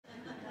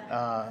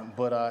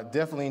but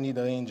definitely need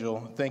an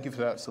angel. Thank you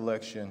for that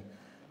selection.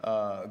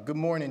 Good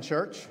morning,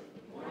 church.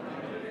 Good morning.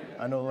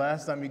 I know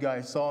last time you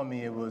guys saw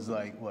me, it was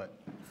like,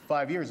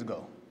 5 years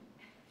ago?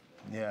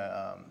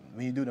 Yeah,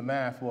 when you do the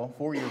math,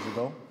 4 years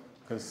ago,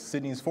 because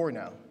Sydney's 4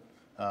 now.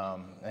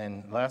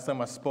 And last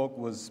time I spoke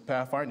was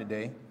Pathfinder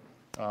Day,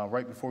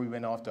 right before we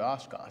went off to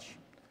Oshkosh.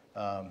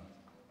 I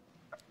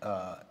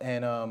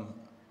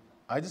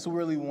just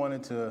really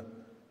wanted to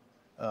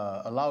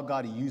allow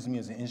God to use me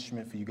as an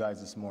instrument for you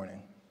guys this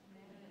morning.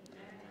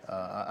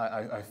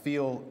 I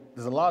feel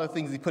there's a lot of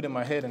things He put in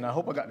my head, and I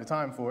hope I got the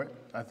time for it.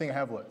 I think I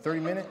have,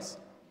 30 minutes?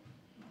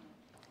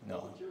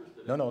 No.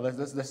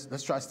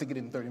 Let's try to stick it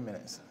in 30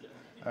 minutes.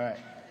 All right.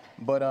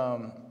 But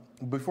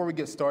before we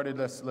get started,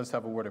 let's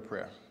have a word of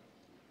prayer.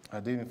 Dear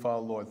Heavenly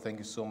Father, Lord, thank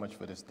you so much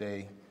for this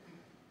day.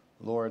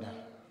 Lord,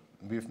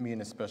 be with me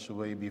in a special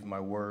way. Be with my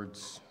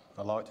words.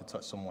 Allow it to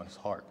touch someone's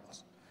heart.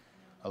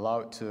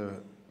 Allow it to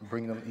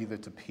bring them either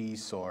to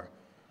peace or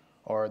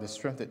the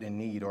strength that they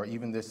need, or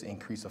even this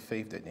increase of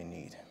faith that they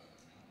need.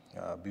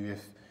 Be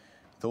with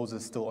those that are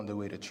still on their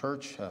way to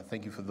church.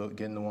 Thank you for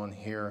getting the one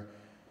here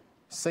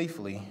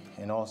safely,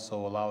 and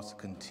also allow us to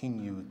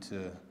continue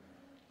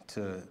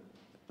to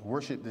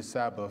worship this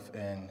Sabbath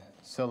and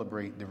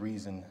celebrate the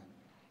reason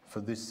for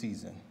this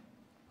season.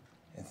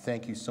 And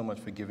thank you so much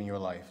for giving your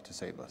life to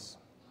save us.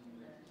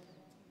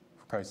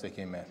 For Christ's sake,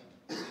 amen.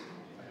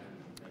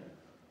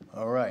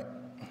 All right.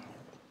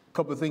 A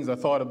couple of things I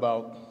thought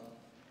about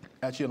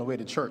actually on the way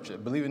to church.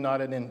 Believe it or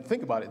not, I didn't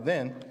think about it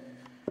then,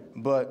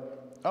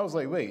 but I was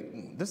like,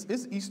 wait, this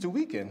is Easter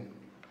weekend.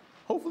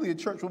 Hopefully the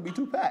church won't be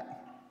too packed.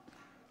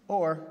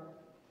 Or,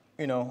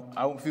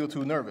 I won't feel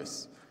too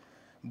nervous.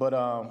 But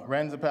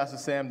ran into Pastor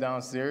Sam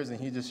downstairs, and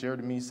he just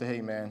shared with me, said,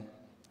 hey, man,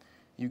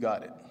 you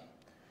got it.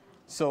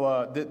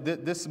 So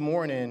this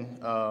morning,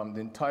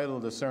 the title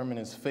of the sermon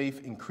is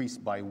Faith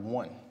Increased by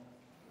One.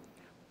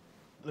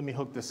 Let me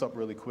hook this up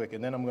really quick,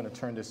 and then I'm going to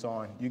turn this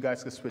on. You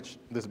guys can switch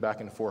this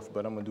back and forth,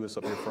 but I'm going to do this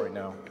up here for right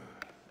now.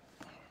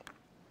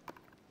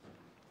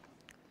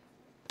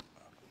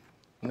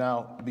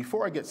 Now,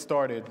 before I get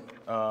started,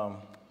 I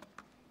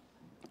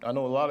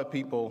know a lot of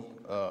people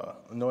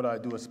know that I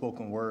do a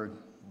spoken word,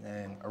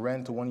 and I ran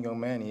into one young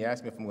man. He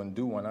asked me if I'm going to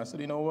do one. I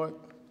said, you know what?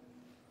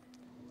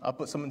 I'll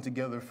put something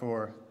together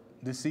for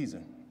this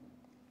season.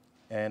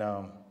 And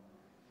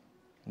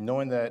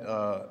knowing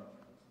that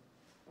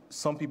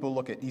some people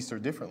look at Easter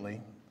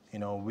differently,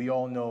 we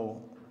all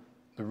know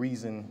the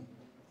reason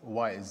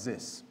why it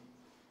exists,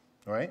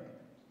 right?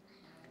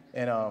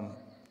 And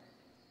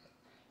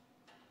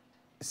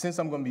since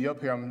I'm going to be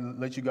up here, I'm going to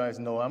let you guys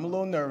know I'm a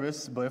little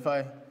nervous, but if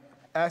I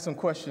ask some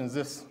questions,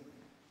 just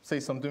say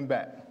something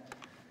back.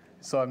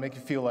 So I make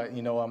you feel like,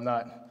 I'm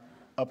not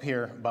up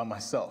here by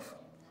myself.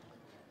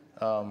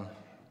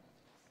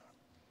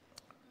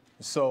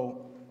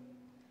 So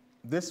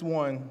this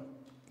one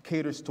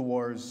caters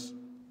towards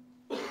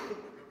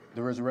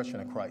the resurrection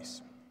of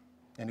Christ.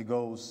 And it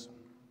goes,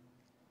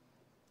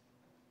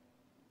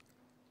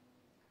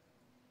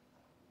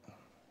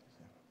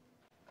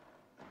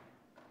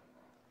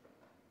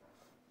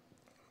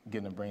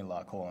 getting a brain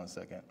lock, hold on a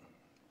second.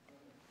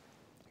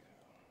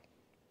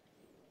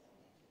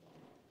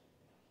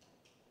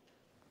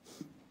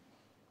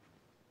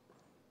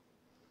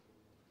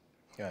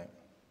 Okay.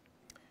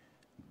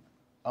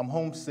 I'm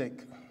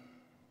homesick.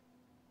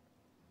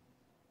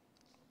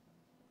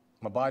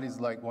 My body's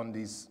like one of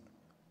these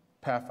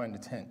Pathfinder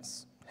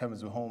tents.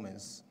 Heaven's where home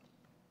is.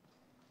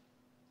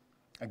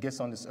 I guess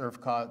on this earth,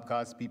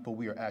 God's people,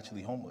 we are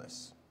actually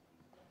homeless.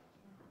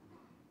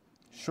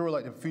 Sure,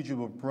 like the future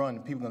will run,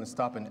 people are going to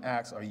stop and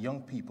ask our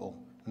young people,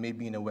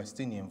 maybe in a West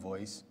Indian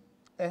voice,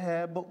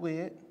 but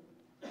wait,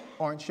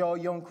 aren't y'all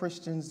young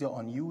Christians the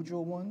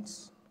unusual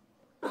ones?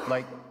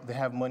 Like they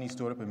have money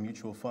stored up in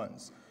mutual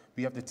funds.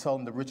 We have to tell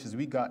them the riches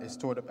we got is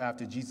stored up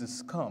after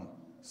Jesus come,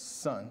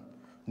 son.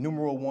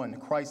 Numeral 1,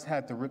 Christ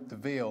had to rip the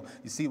veil.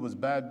 You see, it was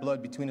bad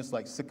blood between us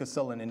like sickle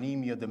cell and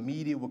anemia. The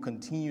media will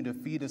continue to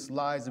feed us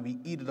lies, and we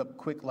eat it up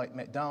quick like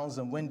McDonald's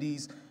and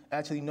Wendy's.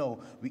 Actually,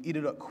 no, we eat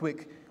it up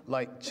quick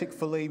like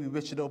Chick-fil-A. We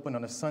rich it open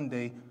on a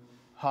Sunday,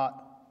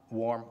 hot,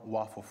 warm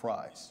waffle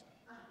fries.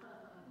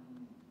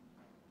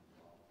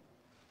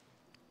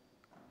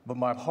 But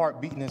my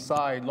heart beating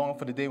inside, long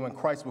for the day when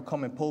Christ will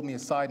come and pull me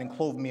aside and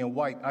clothe me in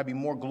white. I'd be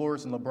more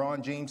glorious than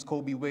LeBron James,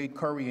 Kobe, Wade,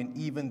 Curry, and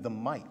even the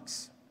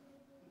Mikes.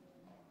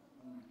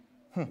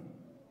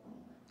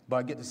 But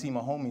I get to see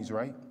my homies,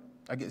 right?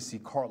 I get to see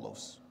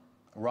Carlos,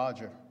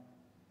 Roger,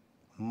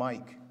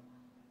 Mike,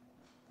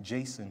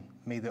 Jason.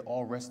 May they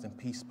all rest in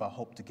peace, but I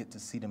hope to get to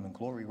see them in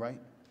glory, right?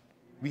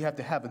 We have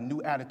to have a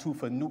new attitude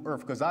for a new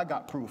earth, because I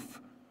got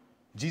proof.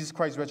 Jesus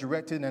Christ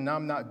resurrected, and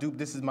I'm not duped.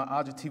 This is my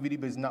objectivity,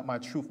 but it's not my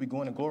truth. We're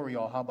going to glory,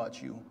 y'all. How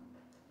about you?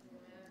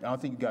 I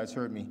don't think you guys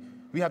heard me.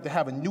 We have to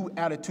have a new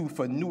attitude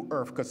for a new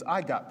earth, because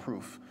I got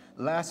proof.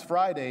 Last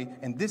Friday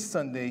and this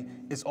Sunday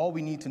is all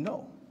we need to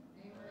know.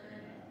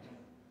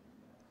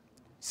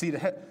 See,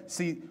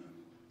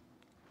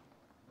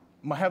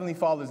 my Heavenly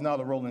Father is not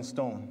a rolling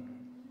stone.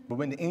 But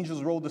when the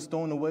angels rolled the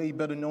stone away,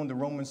 better known the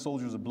Roman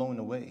soldiers were blown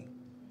away.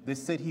 They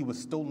said he was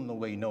stolen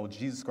away. No,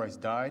 Jesus Christ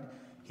died.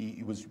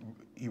 He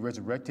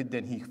resurrected.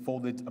 Then he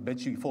folded, I bet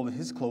you he folded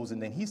his clothes, and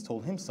then he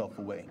stole himself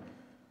away.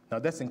 Now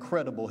that's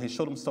incredible. He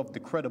showed himself the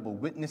credible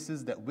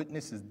witnesses. That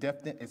witness is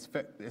definite.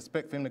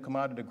 Expect for him to come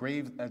out of the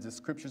grave, as the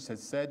scriptures had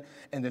said.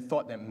 And they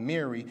thought that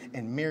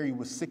Mary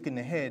was sick in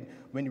the head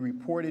when he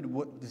reported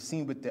what the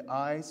scene with the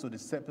eyes. So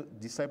the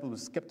disciple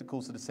was skeptical,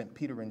 so they sent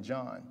Peter and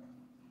John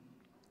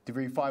to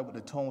verify what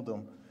they told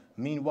them.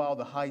 Meanwhile,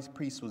 the high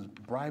priest was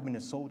bribing the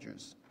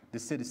soldiers. They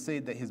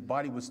said that his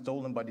body was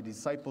stolen by the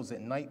disciples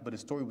at night, but the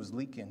story was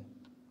leaking.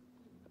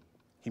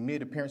 He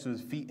made appearance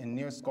with his feet and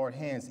near-scarred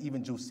hands.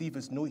 Even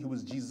Josephus knew he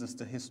was Jesus,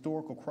 the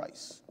historical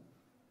Christ.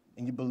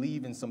 And you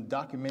believe in some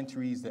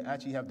documentaries that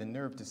actually have the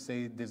nerve to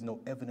say there's no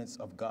evidence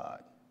of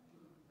God.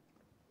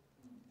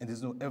 And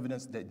there's no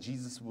evidence that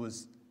Jesus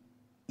was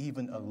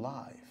even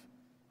alive.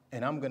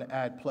 And I'm going to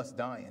add plus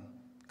dying,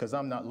 because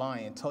I'm not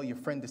lying. Tell your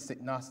friend to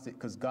sit Gnostic,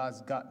 because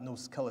God's got no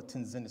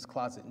skeletons in his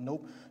closet.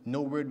 Nope,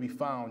 nowhere to be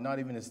found, not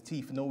even his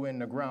teeth, nowhere in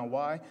the ground.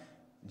 Why?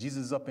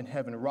 Jesus is up in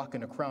heaven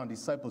rocking a crown.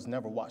 Disciples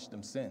never watched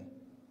him sin.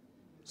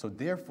 So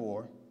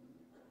therefore,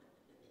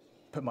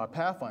 my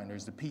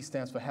Pathfinders, the P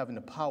stands for having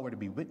the power to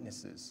be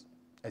witnesses,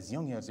 as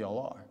young as y'all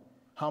are.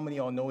 How many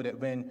of y'all know that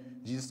when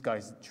Jesus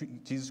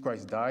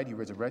Christ died, he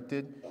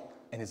resurrected,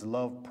 and his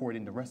love poured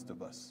in the rest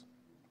of us?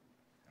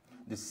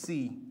 The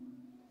C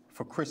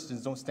for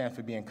Christians don't stand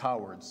for being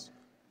cowards.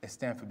 It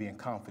stands for being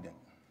confident.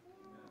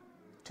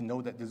 To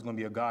know that there's going to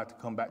be a God to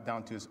come back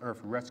down to this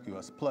earth and rescue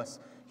us. Plus,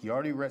 he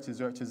already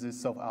resurrected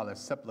himself out of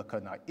sepulchre.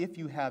 Now, if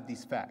you have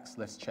these facts,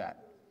 let's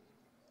chat.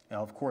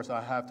 Now, of course,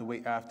 I have to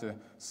wait after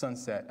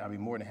sunset. I'll be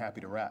more than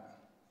happy to rap.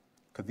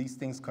 Because these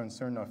things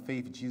concern our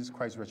faith. Jesus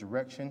Christ's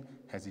resurrection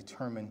has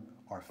determined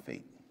our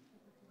fate.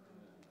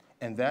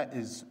 And that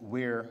is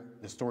where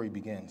the story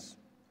begins.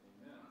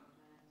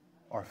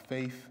 Our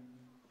faith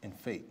and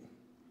fate.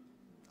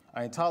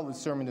 I entitled the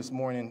sermon this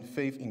morning,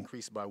 Faith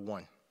Increased by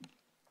One.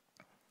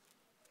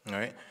 All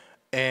right?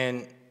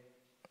 And,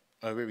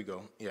 here we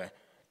go, yeah.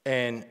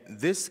 And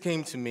this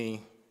came to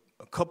me,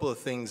 a couple of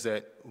things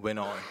that went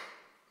on.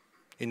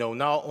 You know,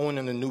 now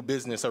owning a new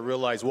business, I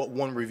realized what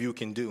one review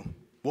can do,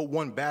 what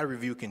one bad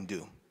review can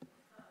do.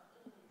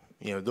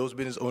 You know, those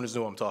business owners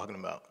know what I'm talking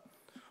about.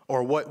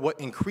 Or what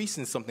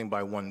increasing something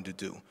by one to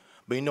do.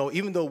 But, you know,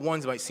 even though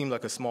ones might seem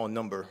like a small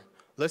number,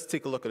 let's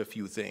take a look at a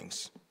few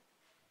things.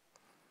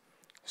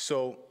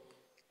 So,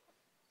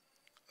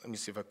 let me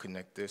see if I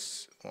connect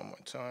this one more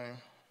time.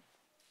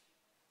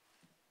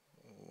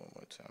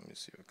 Let me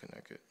see if I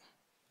connect it.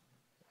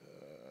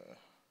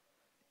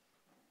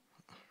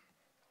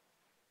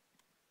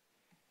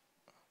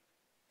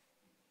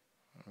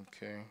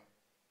 Okay.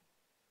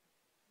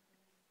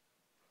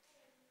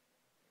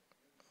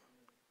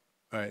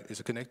 All right, is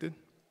it connected?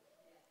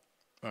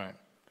 All right.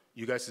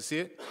 You guys can see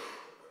it?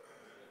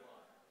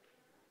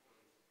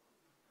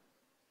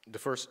 The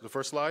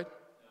first slide?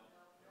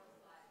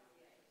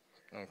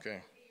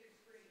 Okay.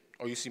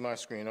 Oh, you see my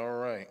screen. All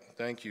right.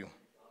 Thank you.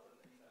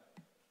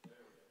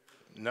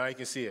 Now you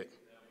can see it.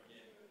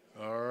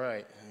 All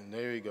right. And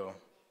there you go.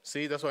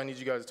 See, that's why I need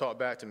you guys to talk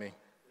back to me.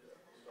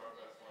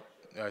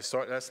 All right,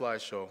 start that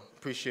slideshow.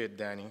 Appreciate it,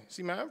 Danny.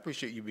 See, man, I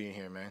appreciate you being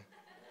here, man.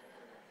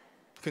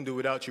 Couldn't do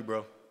without you,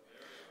 bro.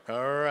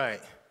 All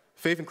right.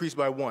 Faith increased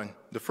by one.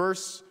 The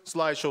first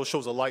slideshow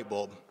shows a light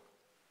bulb.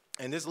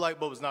 And this light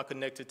bulb is not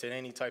connected to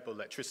any type of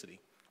electricity,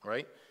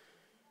 right?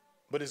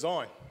 But it's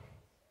on.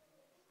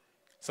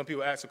 Some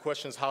people ask the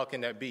questions, how can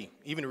that be?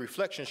 Even the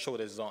reflection show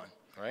that it's on,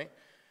 right?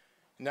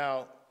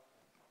 Now,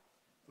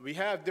 we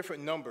have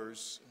different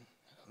numbers.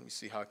 Let me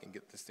see how I can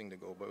get this thing to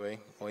go. But wait,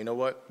 well, you know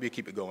what? We'll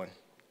keep it going.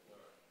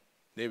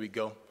 There we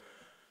go.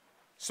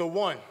 So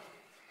one.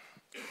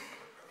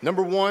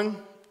 Number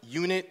one,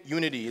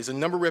 unity is a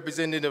number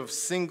representative of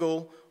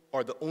single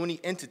or the only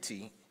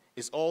entity,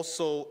 is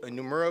also a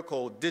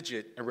numerical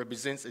digit and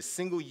represents a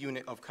single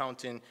unit of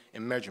counting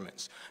and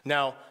measurements.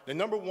 Now, the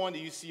number one that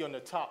you see on the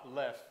top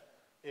left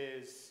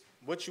is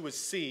what you would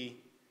see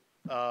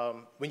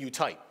when you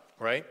type,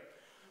 right?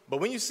 But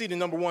when you see the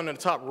number one on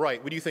the top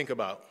right, what do you think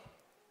about?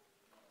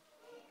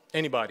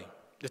 Anybody?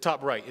 The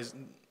top right is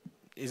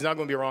not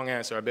going to be a wrong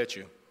answer, I bet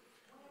you.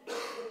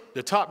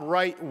 The top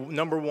right,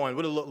 number one,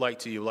 what does it look like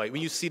to you? Like,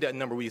 when you see that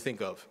number, what do you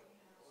think of?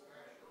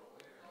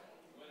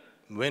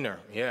 Winner,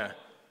 yeah.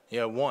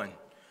 Yeah, one.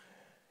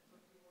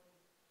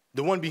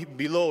 The one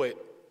below it,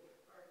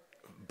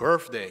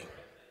 birthday.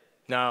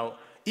 Now,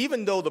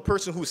 even though the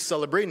person who's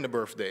celebrating the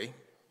birthday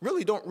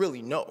don't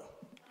really know,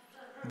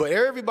 but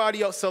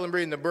everybody else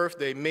celebrating the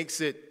birthday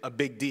makes it a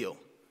big deal.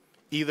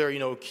 Either, you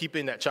know,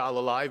 keeping that child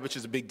alive, which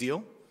is a big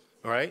deal,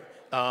 right?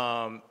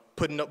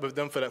 Putting up with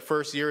them for that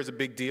first year is a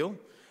big deal.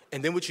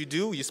 And then what you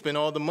do, you spend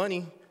all the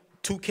money,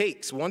 2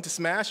 cakes, one to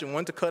smash and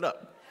one to cut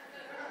up,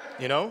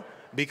 you know,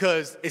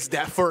 because it's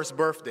that first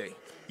birthday.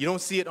 You don't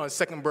see it on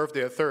second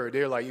birthday or third.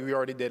 They're like, we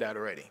already did that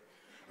already,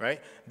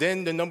 right?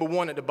 Then the number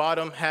one at the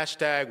bottom,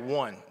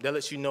 #1. That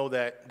lets you know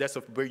that that's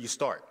where you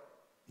start.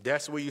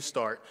 That's where you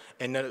start.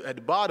 And then at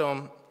the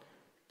bottom,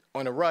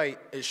 on the right,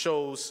 it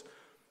shows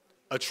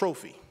a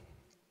trophy.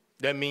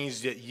 That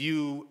means that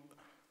you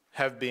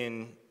have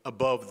been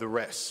above the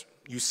rest.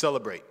 You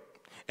celebrate.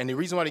 And the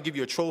reason why they give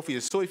you a trophy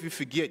is so if you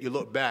forget, you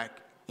look back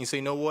and you say,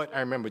 you know what? I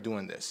remember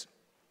doing this.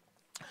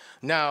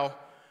 Now,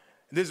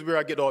 this is where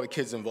I get all the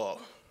kids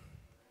involved.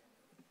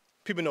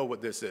 People know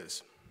what this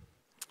is.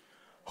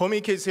 How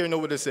many kids here know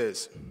what this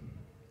is?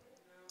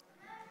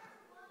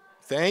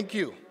 Thank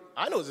you.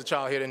 I know there's a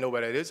child here that know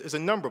what that is. It's a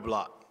number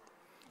block,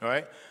 all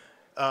right?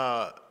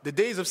 The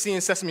days of seeing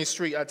Sesame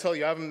Street, I tell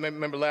you, I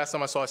remember last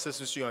time I saw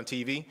Sesame Street on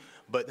TV,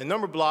 but the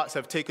number blocks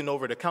have taken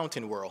over the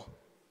counting world.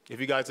 If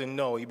you guys didn't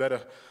know, you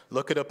better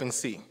look it up and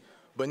see.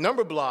 But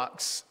number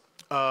blocks,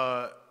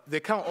 they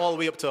count all the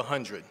way up to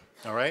 100,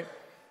 all right?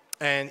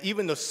 And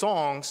even the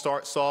song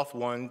starts off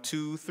 1,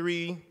 2,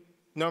 3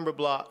 number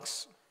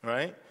blocks,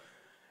 right?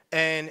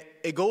 And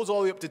it goes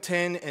all the way up to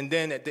 10, and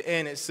then at the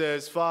end it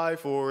says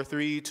 5, 4,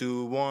 3,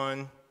 2,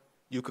 1.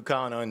 You could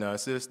count on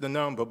us. It's the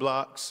number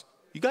blocks.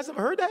 You guys ever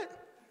heard that?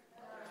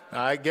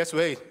 I guess,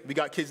 hey, we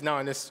got kids now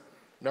in this.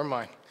 Never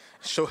mind.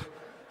 All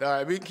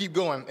right, we can keep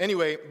going.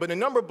 Anyway, but the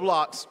number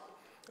blocks,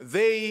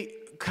 they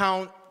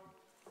count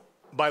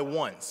by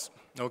ones,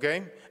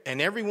 okay?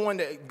 And every one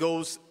that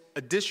goes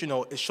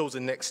additional, it shows the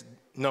next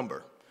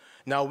number.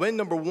 Now, when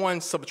number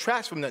 1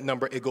 subtracts from that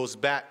number, it goes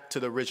back to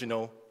the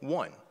original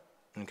 1,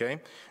 okay?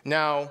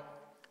 Now,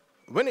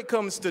 when it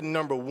comes to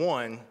number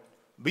 1,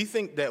 we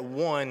think that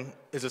 1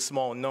 is a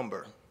small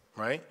number,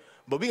 right?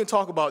 But we can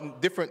talk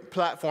about different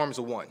platforms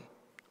of 1.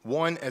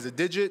 1 as a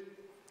digit,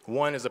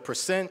 1 as a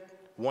percent,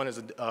 1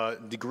 as a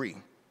degree.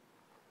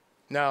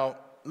 Now,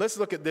 let's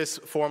look at this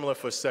formula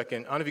for a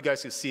second. I don't know if you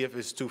guys can see if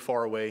it's too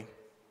far away.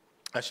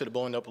 I should have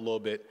blown it up a little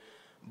bit.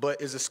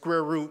 But it's a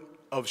square root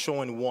of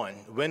showing 1.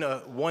 When a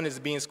 1 is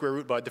being square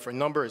root by a different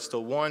number, it's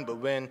still 1. But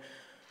when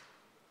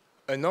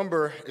a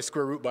number is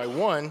square root by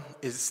 1,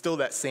 it's still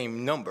that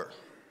same number,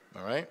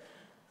 all right?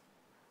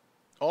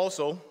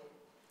 Also,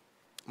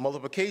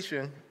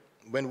 multiplication,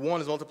 when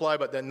 1 is multiplied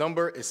by that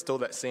number, it's still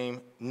that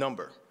same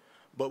number.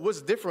 But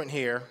what's different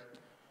here,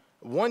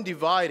 when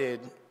 1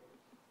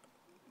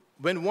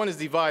 is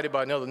divided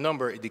by another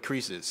number, it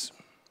decreases.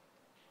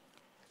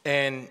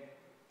 And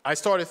I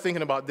started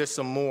thinking about this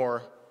some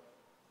more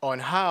on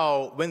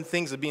how, when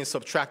things are being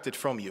subtracted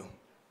from you,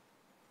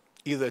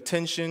 either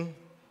attention,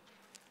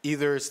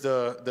 either it's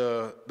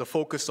the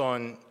focus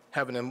on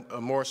having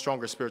a more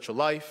stronger spiritual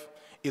life,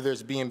 either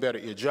it's being better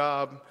at your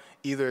job,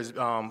 either it's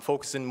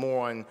focusing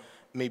more on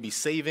maybe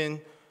saving,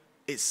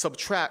 it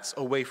subtracts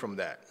away from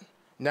that.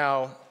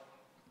 Now,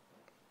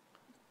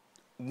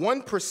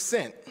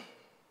 1%,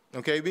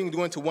 okay, we can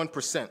go into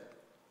 1%.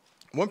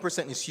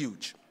 1% is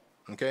huge,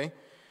 okay?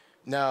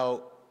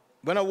 Now,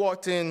 when I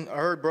walked in, I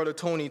heard Brother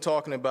Tony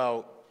talking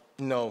about,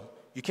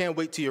 you can't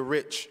wait till you're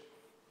rich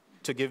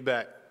to give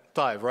back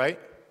tithe, right?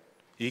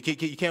 You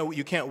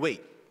can't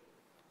wait.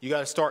 You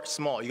got to start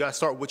small. You got to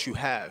start what you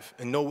have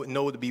and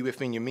know to be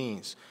within your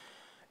means.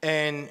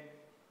 And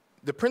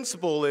the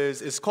principle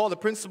it's called the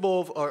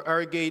principle of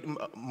aggregate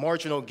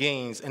marginal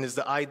gains, and it's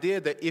the idea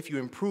that if you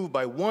improve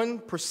by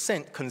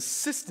 1%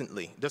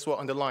 consistently, that's what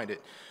I underlined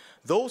it,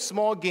 those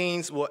small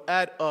gains will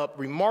add up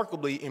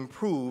remarkably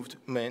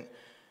improvement.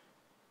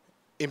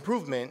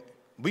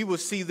 We will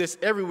see this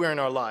everywhere in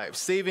our lives.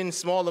 Saving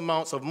small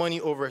amounts of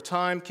money over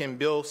time can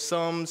build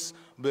sums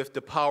with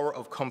the power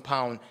of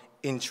compound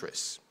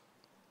interest.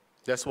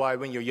 That's why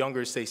when you're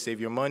younger, say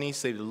save your money,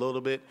 save it a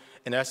little bit.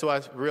 And that's why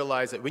I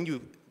realized that when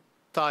you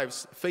tithe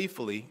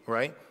faithfully,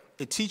 right,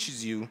 it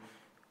teaches you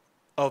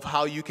of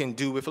how you can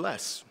do with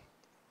less.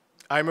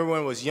 I remember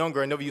when I was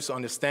younger, I never used to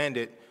understand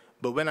it,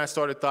 but when I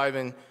started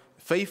tithing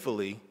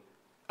faithfully,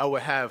 I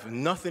would have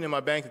nothing in my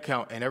bank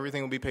account and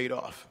everything would be paid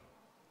off.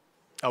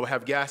 I would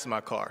have gas in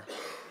my car.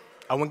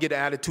 I wouldn't get an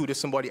attitude if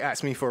somebody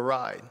asked me for a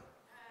ride,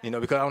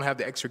 because I don't have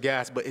the extra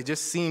gas, but it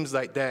just seems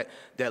like that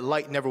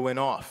light never went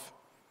off.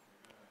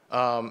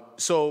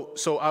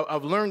 So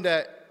I've learned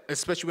that,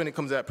 especially when it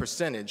comes to that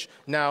percentage.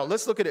 Now,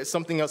 let's look at it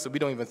something else that we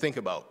don't even think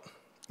about,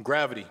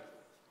 gravity.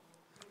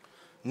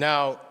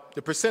 Now,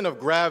 the percent of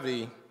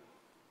gravity,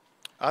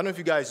 I don't know if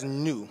you guys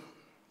knew,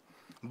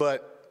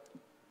 but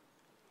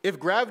if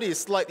gravity is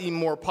slightly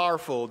more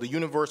powerful, the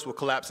universe will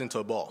collapse into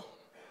a ball,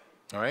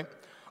 all right?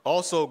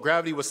 Also,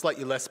 gravity was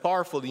slightly less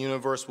powerful, the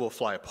universe will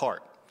fly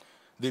apart.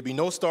 There'd be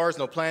no stars,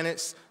 no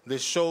planets. It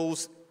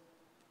shows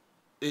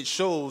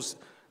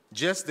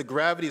just the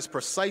gravity is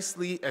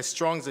precisely as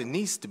strong as it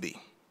needs to be.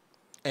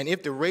 And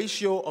if the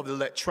ratio of the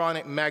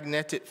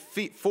electromagnetic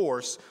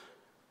force,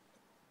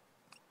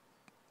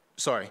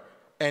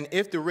 and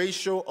if the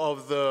ratio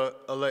of the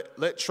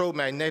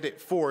electromagnetic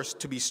force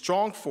to be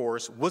strong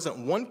force wasn't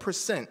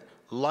 1%,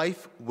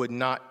 life would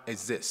not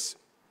exist.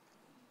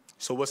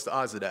 So what's the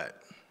odds of that?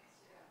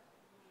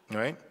 All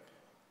right?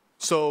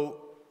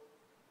 So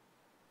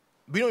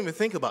we don't even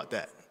think about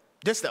that.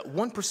 Just that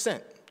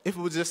 1%, if it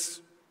was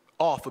just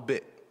off a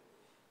bit,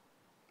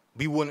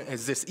 we wouldn't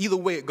exist. Either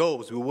way it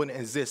goes, we wouldn't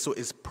exist. So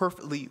it's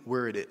perfectly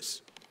where it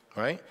is.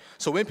 right?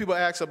 So when people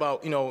ask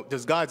about,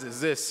 does God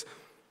exist?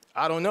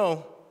 I don't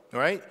know,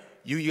 right?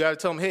 You got to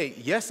tell them, hey,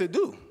 yes, it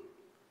do.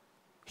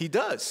 He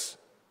does.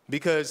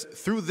 Because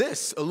through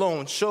this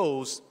alone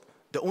shows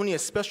that only a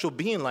special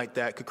being like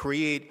that could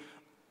create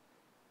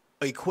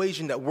an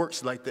equation that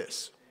works like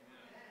this,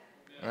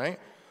 right?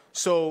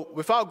 So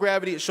without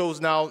gravity, it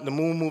shows now the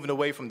moon moving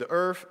away from the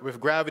earth. With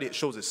gravity, it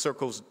shows it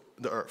circles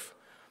the earth.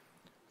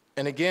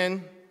 And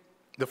again,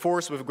 the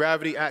force with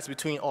gravity acts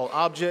between all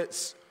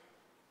objects.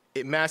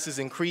 Its masses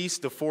increase,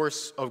 the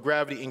force of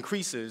gravity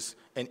increases.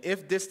 And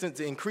if distance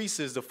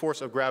increases, the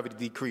force of gravity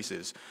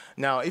decreases.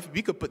 Now, if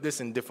we could put this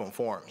in different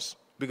forms,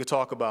 we could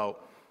talk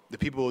about the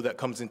people that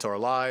comes into our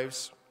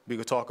lives. We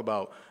could talk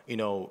about,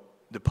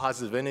 the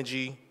positive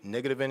energy,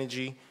 negative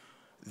energy.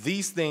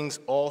 These things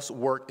all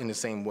work in the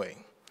same way.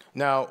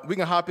 Now, we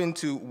can hop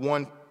into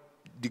 1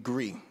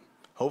 degree.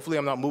 Hopefully,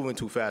 I'm not moving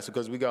too fast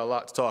because we got a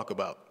lot to talk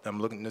about. I'm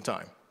looking at the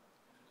time.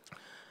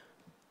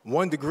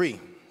 1 degree.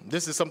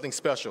 This is something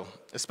special,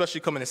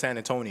 especially coming to San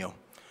Antonio.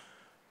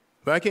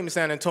 When I came to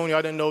San Antonio,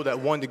 I didn't know that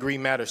 1 degree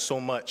matters so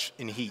much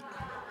in heat,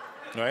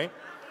 right?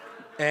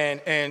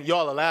 And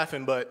y'all are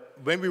laughing, but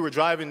when we were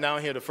driving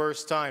down here the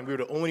first time, we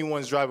were the only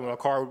ones driving with our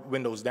car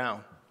windows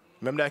down.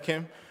 Remember that,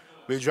 Kim?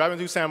 We were driving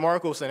through San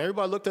Marcos, and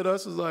everybody looked at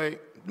us and was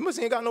like, you must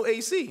ain't got no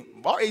AC.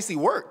 Our AC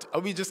worked.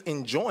 We just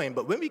enjoying.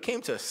 But when we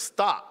came to a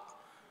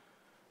stop,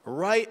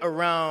 right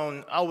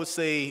around, I would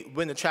say,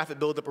 when the traffic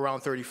built up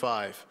around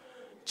 35,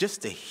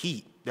 just the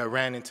heat that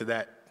ran into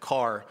that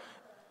car,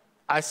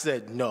 I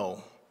said,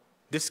 no,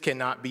 this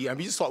cannot be.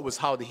 We just thought it was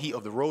how the heat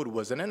of the road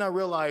was. And then I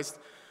realized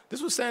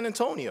this was San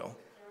Antonio.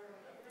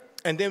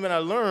 And then when I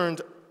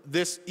learned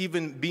this,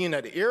 even being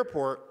at the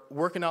airport,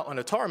 working out on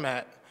the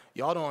tarmac,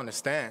 y'all don't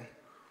understand.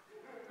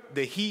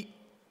 The heat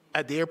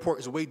at the airport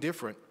is way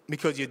different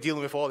because you're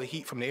dealing with all the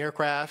heat from the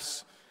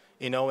aircrafts,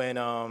 and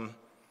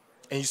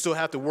you still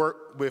have to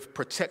work with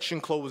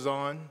protection clothes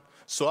on.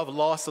 So I've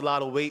lost a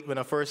lot of weight when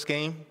I first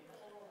came.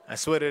 I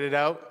sweated it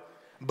out.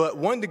 But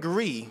 1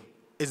 degree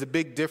is a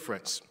big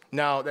difference.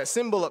 Now, that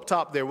symbol up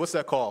top there, what's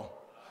that called?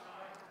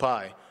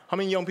 Pi. How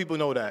many young people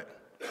know that?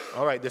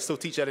 All right, they still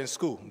teach that in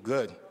school.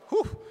 Good.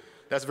 Whew.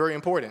 That's very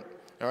important.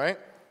 All right?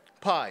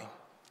 Pi.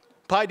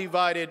 Pi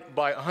divided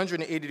by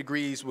 180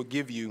 degrees will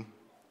give you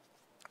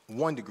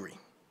 1 degree.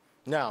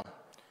 Now,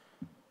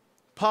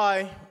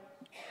 pi,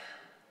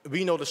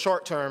 we know the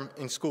short term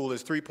in school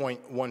is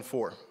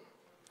 3.14.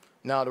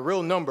 Now, the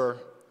real number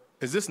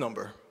is this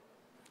number.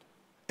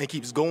 It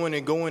keeps going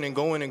and going and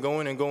going and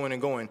going and going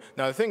and going.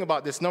 Now, the thing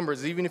about this number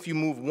is even if you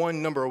move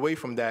 1 number away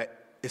from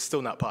that, it's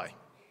still not pi.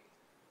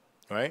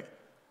 All right?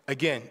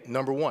 Again,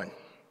 number 1.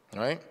 All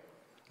right?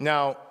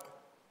 Now,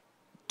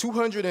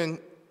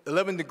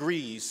 211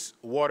 degrees,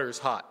 water is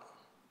hot.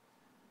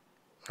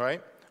 All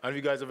right? I don't know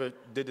if you guys ever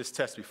did this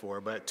test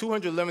before, but at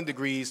 211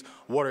 degrees,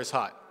 water is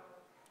hot.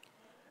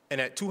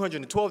 And at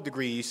 212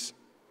 degrees,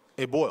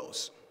 it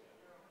boils,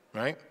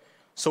 right?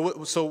 So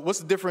what's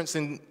the difference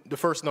in the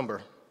first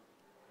number?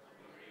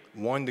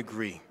 1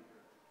 degree.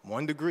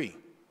 1 degree.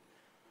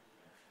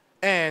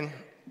 And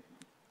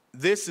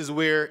this is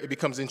where it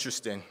becomes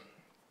interesting.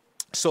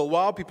 So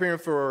while preparing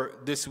for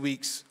this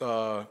week's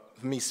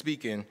me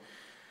speaking,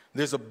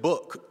 there's a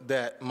book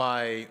that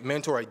my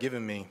mentor had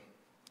given me,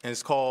 and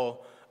it's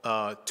called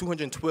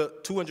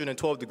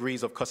 212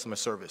 Degrees of Customer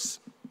Service.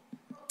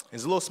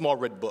 It's a little small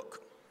red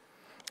book.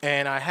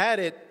 And I had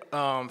it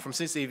from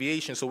Sys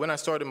Aviation, so when I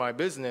started my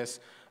business,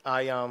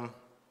 I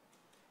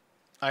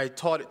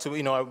taught it to,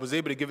 I was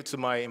able to give it to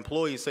my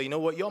employees, say, you know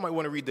what, y'all might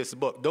want to read this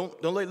book.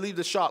 Don't let it leave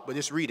the shop, but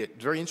just read it.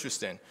 It's very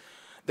interesting.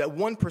 That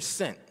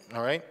 1%,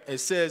 all right, it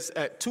says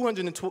at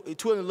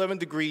 211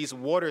 degrees,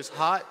 water is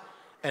hot,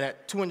 and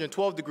at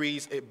 212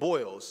 degrees, it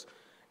boils.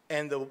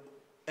 And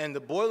the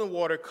boiling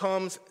water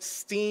comes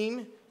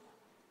steam.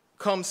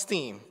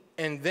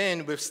 And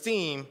then with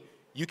steam,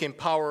 you can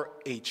power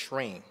a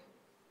train.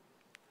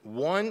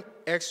 1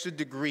 extra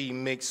degree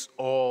makes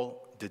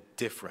all the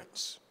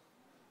difference.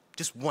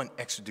 Just 1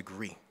 extra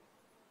degree,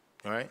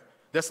 all right?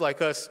 That's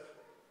like us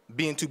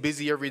being too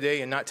busy every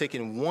day and not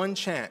taking 1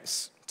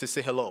 chance to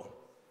say hello,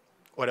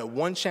 or that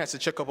 1 chance to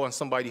check up on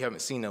somebody you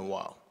haven't seen in a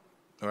while,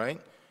 all right?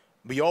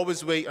 We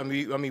always wait.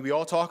 We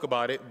all talk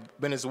about it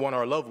when it's one of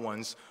our loved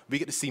ones. We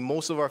get to see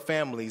most of our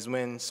families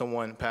when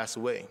someone passed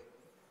away,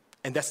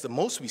 and that's the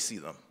most we see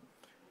them.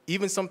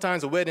 Even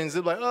sometimes at weddings,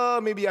 they're like, oh,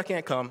 maybe I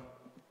can't come,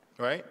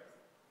 right?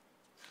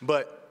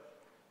 But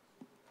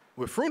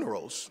with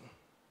funerals,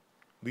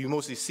 we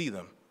mostly see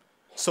them.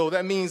 So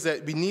that means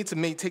that we need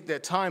to take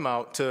that time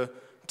out to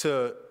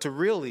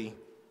really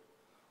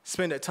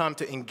spend that time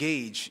to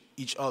engage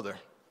each other.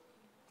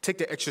 Take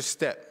that extra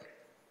step.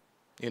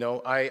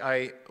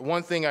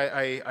 One thing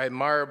I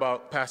admire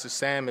about Pastor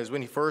Sam is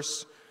when he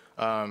first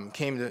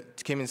came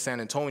in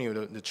San Antonio,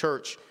 the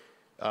church,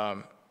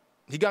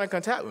 he got in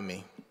contact with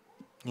me.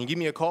 He gave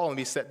me a call, and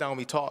we sat down and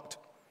we talked.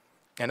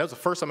 And that was the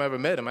first time I ever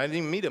met him. I didn't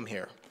even meet him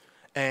here.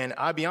 And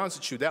I'll be honest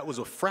with you, that was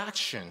a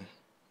fraction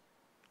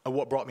of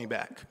what brought me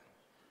back.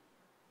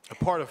 A big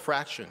part of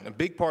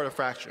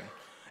fraction.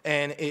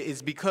 And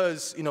it's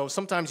because,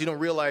 sometimes you don't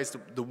realize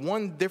the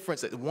one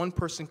difference that one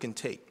person can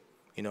take,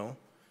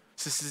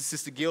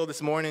 Sister Gill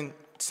this morning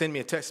sent me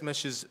a text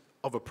message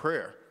of a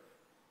prayer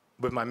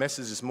with my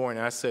message this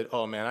morning. I said,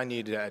 oh, man, I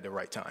needed that at the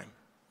right time,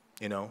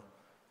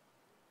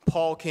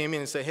 Paul came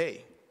in and said, hey,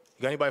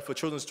 you got anybody for a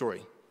children's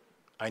story?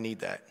 I need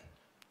that.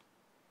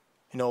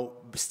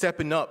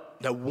 Stepping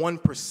up, that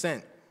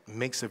 1%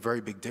 makes a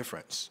very big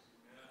difference.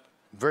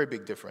 Very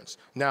big difference.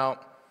 Now,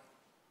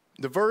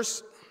 the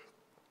verse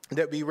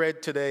that we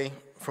read today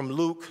from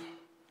Luke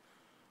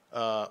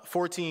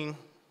 14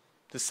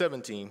 to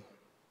 17,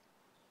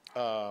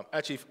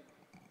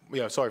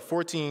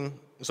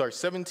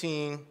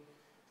 17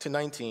 to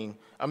 19.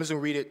 I'm just going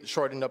to read it,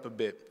 shorten up a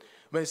bit.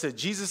 When it says,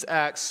 Jesus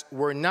asks,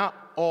 were not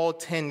all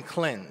 10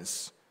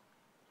 cleansed?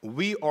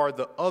 Where are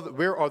the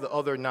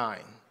other 9?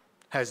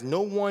 Has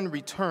no one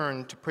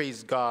returned to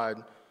praise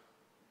God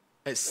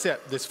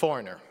except this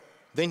foreigner?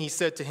 Then he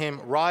said to him,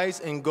 rise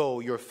and go,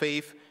 your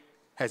faith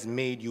has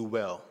made you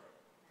well.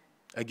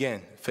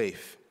 Again,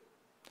 faith.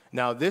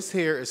 Now, this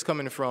here is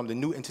coming from the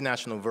New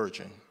International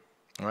Version,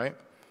 all right?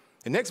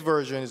 The next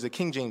version is the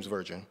King James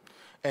Version,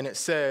 and it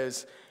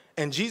says,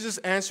 and Jesus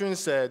answering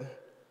said,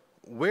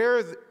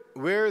 where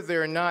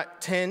there are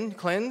not 10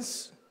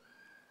 cleansed,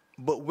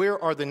 but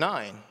where are the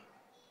 9?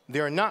 They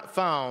are not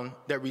found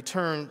that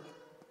return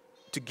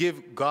to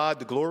give God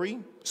the glory,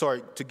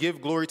 to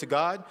give glory to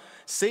God.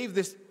 Save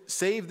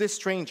this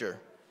stranger.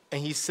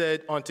 And he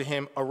said unto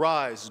him,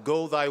 arise,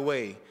 go thy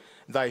way.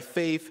 Thy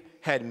faith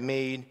had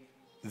made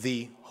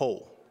thee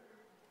whole.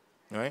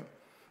 All right?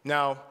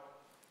 Now,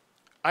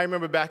 I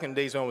remember back in the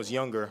days when I was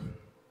younger,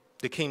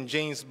 the King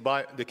James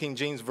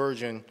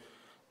Version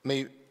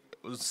may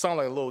sound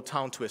like a little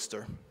tongue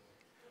twister.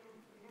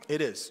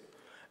 It is.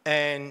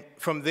 And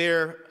from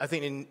there, I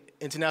think the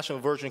International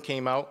Version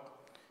came out,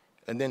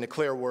 and then the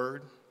Clear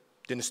Word,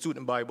 then the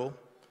Student Bible.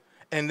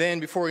 And then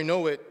before you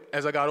know it,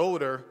 as I got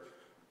older,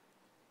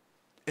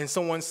 and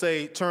someone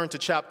say, turn to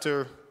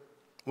chapter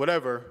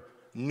whatever,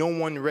 no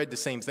one read the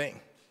same thing.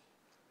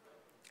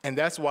 And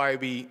that's why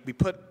we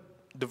put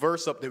the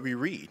verse up that we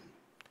read.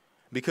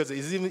 Because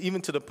it's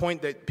even to the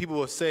point that people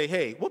will say,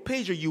 hey, what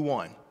page are you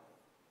on?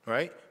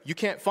 Right? You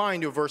can't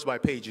find your verse by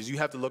pages. You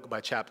have to look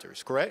by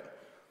chapters, correct?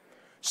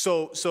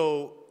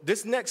 So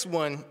this next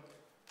one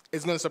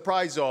is going to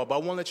surprise y'all, but I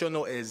want to let y'all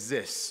know it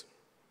exists.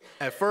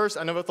 At first,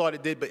 I never thought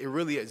it did, but it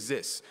really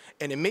exists.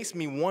 And it makes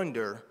me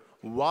wonder,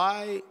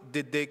 why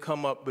did they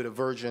come up with a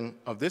version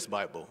of this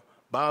Bible?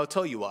 But I'll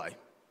tell you why.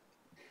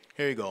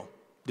 Here you go.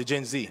 The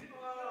Gen Z.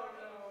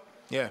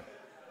 Yeah.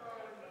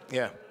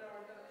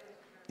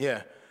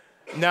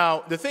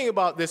 Now, the thing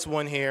about this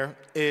one here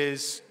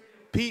is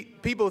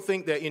people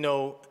think that,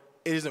 it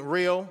isn't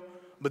real,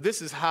 but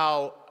this is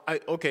how,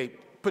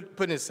 put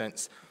in a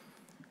sense.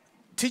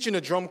 Teaching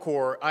the drum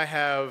corps, I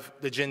have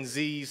the Gen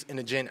Zs and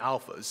the Gen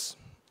Alphas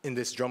in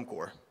this drum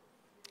corps.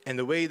 And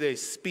the way they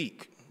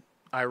speak,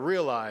 I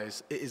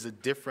realize it is a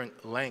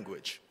different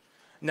language.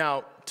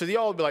 Now, to the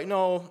all be like,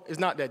 no, it's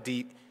not that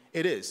deep.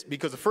 It is,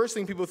 because the first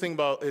thing people think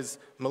about is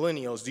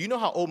millennials. Do you know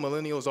how old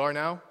millennials are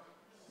now?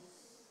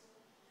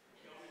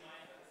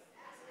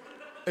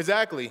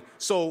 Exactly.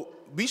 So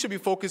we should be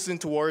focusing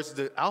towards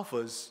the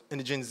alphas and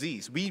the Gen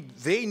Zs.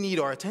 They need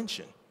our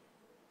attention.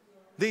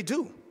 They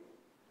do,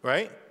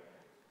 right?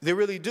 They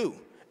really do.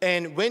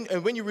 And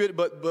when you read,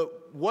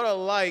 but what I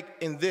like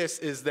in this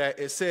is that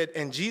it said,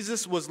 and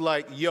Jesus was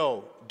like,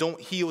 yo, don't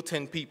heal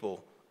 10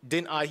 people.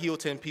 Didn't I heal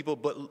 10 people?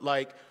 But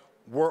like,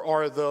 where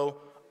are the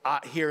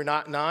here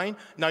not 9?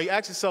 Now you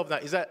ask yourself, now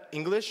is that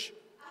English?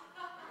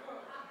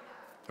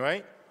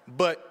 Right?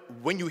 But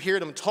when you hear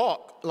them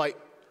talk, like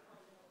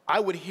I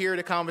would hear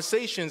the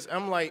conversations.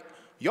 I'm like,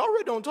 y'all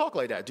really don't talk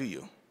like that, do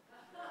you?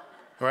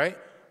 Right?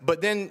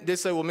 But then they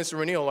say, well, Mr.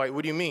 Renil, like,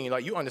 what do you mean?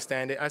 Like, you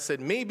understand it. I said,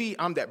 maybe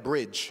I'm that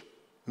bridge.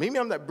 Maybe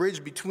I'm that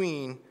bridge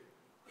between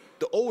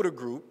the older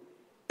group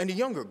and the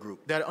younger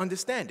group that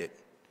understand it.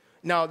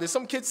 Now, there's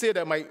some kids here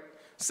that might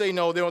say,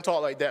 no, they don't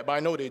talk like that, but I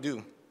know they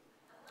do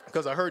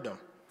because I heard them.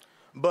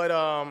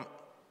 But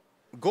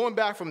going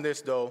back from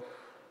this, though,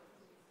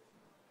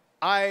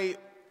 I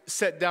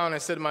sat down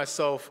and said to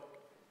myself,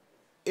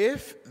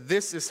 if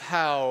this is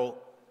how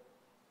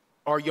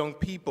our young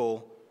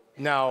people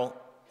now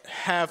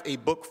have a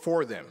book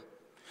for them,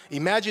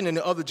 imagine in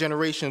the other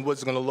generation what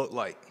it's going to look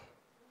like.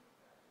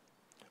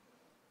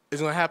 It's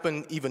going to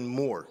happen even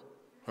more,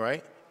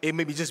 right? It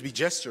may just be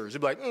gestures. You'll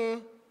be like,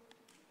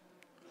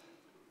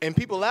 And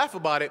people laugh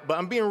about it, but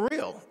I'm being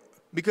real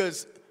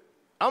because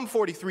I'm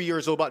 43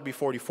 years old, about to be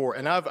 44,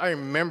 and I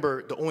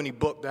remember the only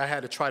book that I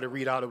had to try to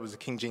read out of was the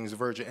King James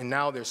Version, and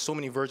now there's so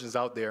many versions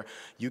out there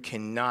you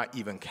cannot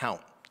even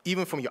count.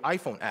 Even from your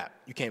iPhone app,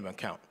 you can't even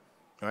count,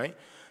 right?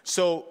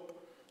 So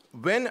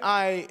when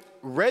I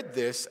read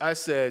this, I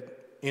said,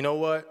 you know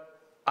what?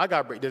 I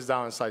got to break this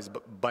down in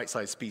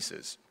bite-sized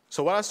pieces.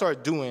 So what I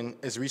started doing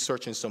is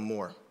researching some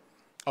more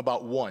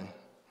about 1.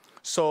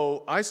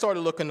 So I started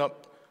looking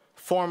up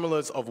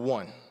formulas of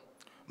 1.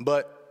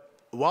 But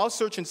while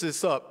searching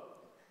this up,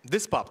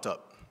 this popped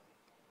up.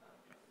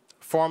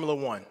 Formula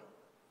One,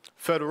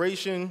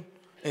 Federation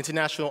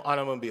International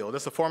Automobile.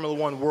 That's the Formula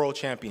One World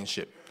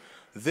Championship.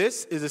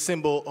 This is a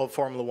symbol of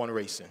Formula One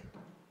racing,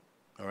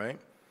 all right?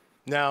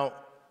 Now,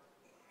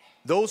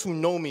 those who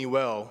know me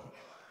well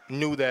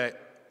knew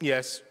that,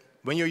 yes,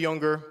 when you're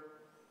younger,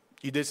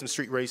 you did some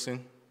street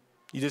racing,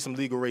 you did some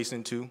legal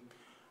racing too,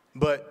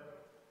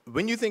 but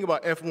when you think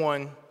about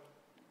F1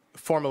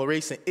 Formula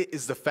racing, it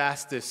is the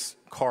fastest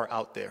car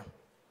out there.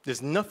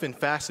 There's nothing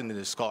faster than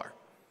this car.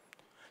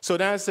 So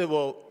then I said,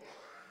 well,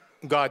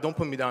 God, don't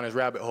put me down this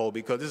rabbit hole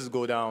because this is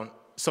go down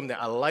something that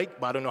I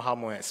like, but I don't know how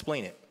I'm going to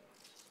explain it.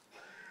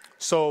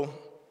 So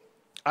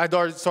I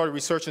started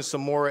researching some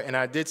more, and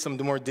I did some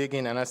more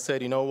digging, and I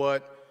said, you know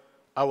what?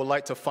 I would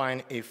like to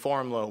find a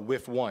formula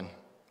with one.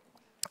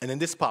 And then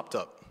this popped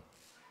up,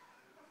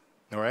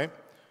 all right?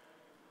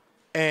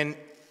 And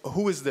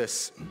who is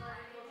this?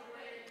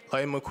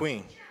 Lightning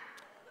McQueen.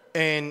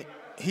 And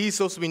he's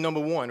supposed to be number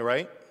one,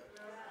 right?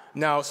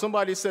 Now,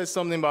 somebody said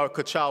something about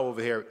Ka-Chow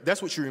over here.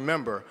 That's what you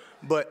remember.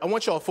 But I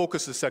want y'all to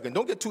focus a second.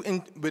 Don't get too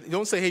in, but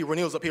don't say, hey,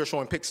 Renil's up here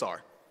showing Pixar,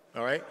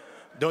 all right?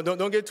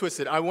 Don't get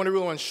twisted. I really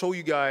want to show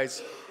you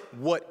guys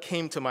what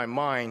came to my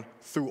mind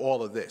through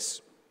all of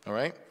this, all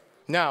right?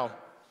 Now,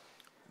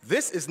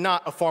 this is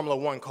not a Formula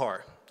One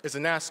car. It's a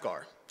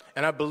NASCAR.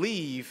 And I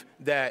believe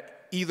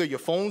that either your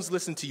phones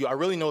listen to you. I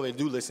really know they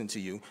do listen to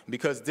you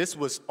because this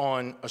was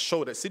on a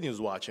show that Sydney was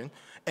watching.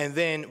 And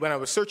then when I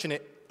was searching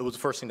it, it was the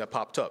first thing that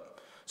popped up.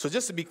 So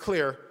just to be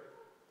clear,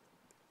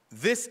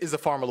 this is a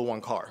Formula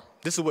One car.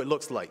 This is what it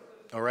looks like,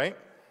 all right?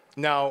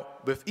 Now,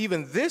 with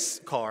even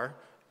this car,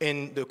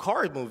 in the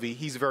Cars movie,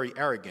 he's very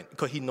arrogant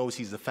because he knows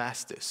he's the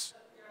fastest,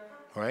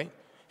 all right?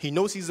 He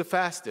knows he's the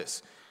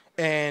fastest.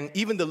 And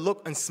even the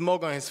look and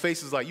smug on his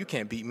face is like, you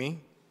can't beat me.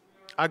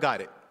 I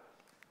got it,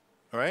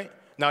 all right?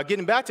 Now,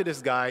 getting back to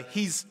this guy,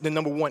 he's the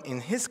number one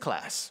in his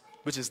class,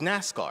 which is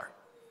NASCAR.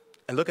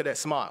 And look at that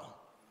smile.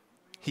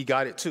 He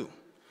got it too.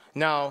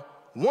 Now,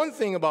 one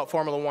thing about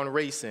Formula One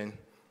racing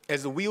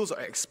is the wheels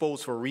are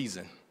exposed for a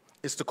reason.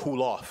 It's to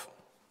cool off.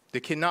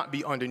 They cannot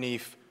be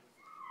underneath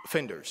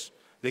fenders.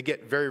 They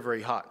get very,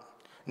 very hot.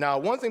 Now,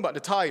 one thing about the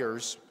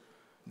tires,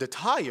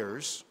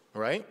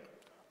 right,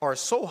 are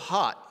so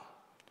hot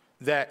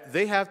that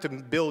they have to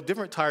build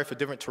different tires for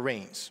different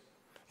terrains.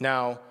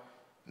 Now,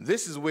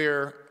 this is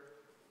where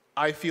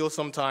I feel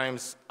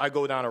sometimes I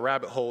go down a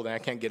rabbit hole and I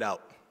can't get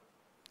out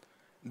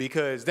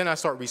because then I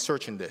start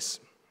researching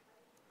this.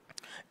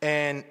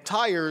 And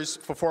tires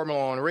for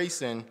Formula One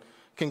racing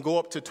can go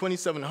up to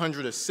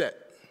 2,700 a set.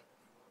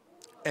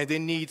 And they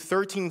need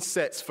 13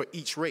 sets for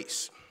each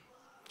race.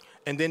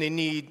 And then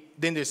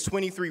there's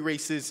 23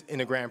 races in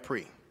a Grand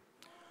Prix.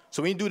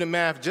 So when you do the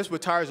math, just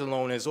with tires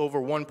alone, it's over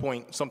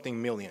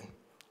 1-point-something million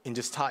in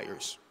just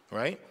tires,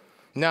 right?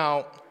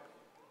 Now,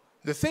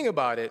 the thing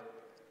about it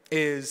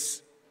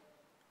is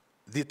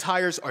the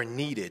tires are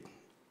needed.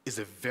 It's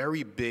a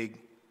very big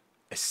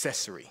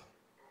accessory.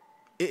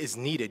 It is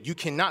needed. You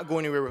cannot go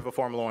anywhere with a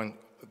Formula One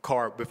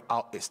car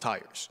without its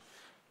tires.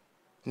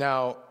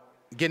 Now,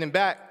 getting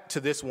back to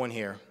this one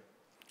here,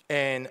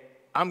 and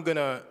I'm going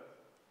to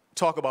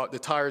talk about the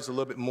tires a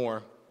little bit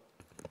more.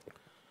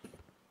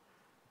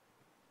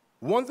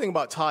 One thing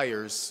about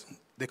tires,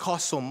 they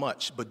cost so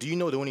much, but do you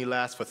know they only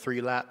last for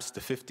 3 laps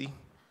to 50?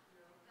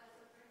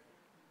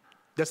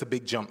 That's a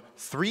big jump.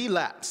 3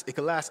 laps. It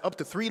can last up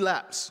to 3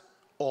 laps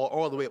or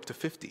all the way up to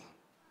 50.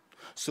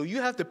 So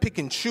you have to pick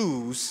and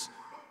choose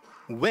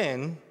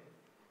when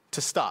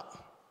to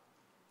stop.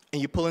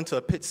 And you pull into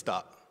a pit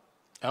stop.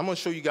 And I'm going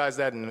to show you guys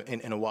that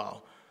in a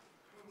while.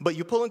 But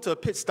you pull into a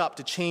pit stop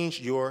to change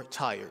your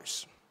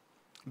tires.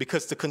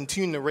 Because to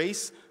continue the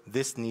race,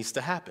 this needs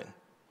to happen,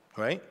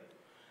 right?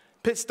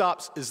 Pit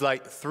stops is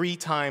like 3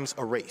 times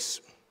a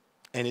race,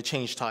 and it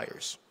changed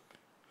tires.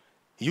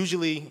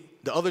 Usually,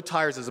 the other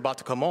tires is about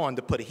to come on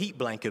to put a heat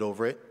blanket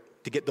over it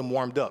to get them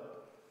warmed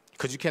up,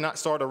 because you cannot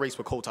start a race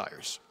with cold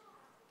tires,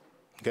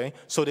 okay?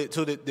 So they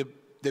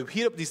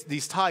heat up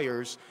these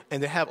tires,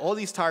 and they have all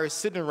these tires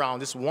sitting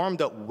around, just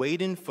warmed up,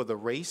 waiting for the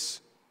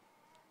race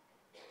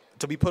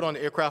to be put on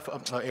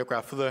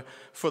the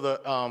for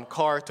the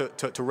car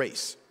to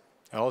race.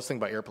 I always think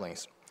about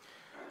airplanes.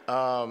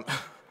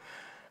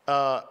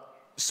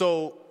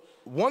 So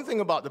one thing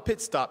about the pit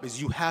stop is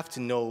you have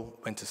to know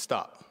when to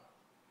stop.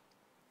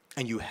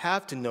 And you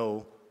have to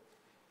know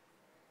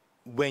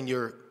when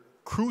your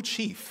crew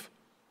chief,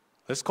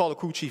 let's call the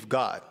crew chief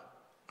God,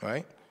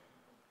 right?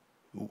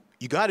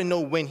 You got to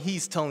know when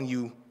he's telling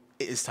you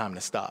it is time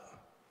to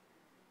stop.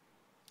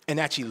 And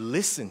actually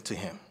listen to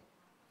him.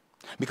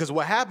 Because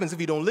what happens if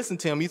you don't listen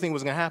to him, you think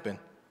what's going to happen?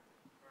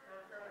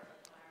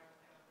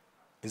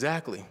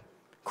 Exactly.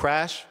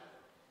 Crash,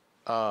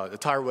 the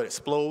tire would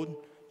explode.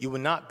 You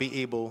will not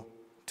be able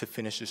to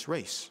finish this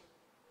race.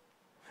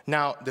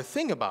 Now, the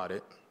thing about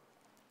it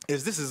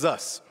is this is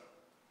us.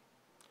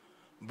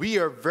 We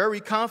are very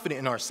confident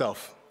in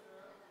ourselves,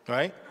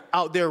 right?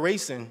 Out there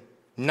racing,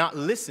 not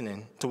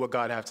listening to what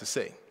God has to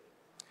say.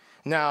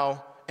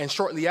 Now, and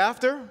shortly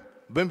after,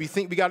 when we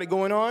think we got it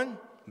going on,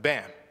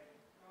 bam,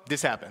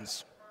 this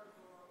happens.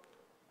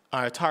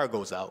 our tire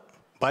goes out.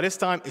 By this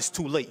time, it's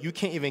too late. You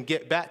can't even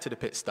get back to the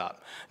pit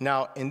stop.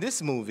 Now, in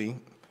this movie,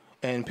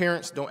 and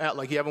parents, don't act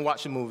like you haven't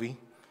watched a movie.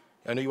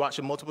 I know you watch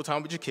it multiple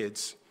times with your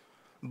kids.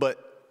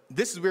 But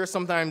this is where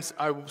sometimes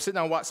I sit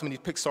down and watch some of these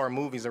Pixar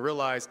movies and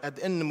realize at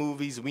the end of the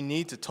movies, we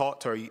need to talk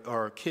to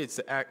our kids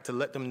to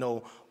let them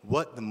know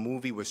what the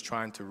movie was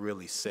trying to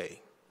really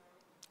say,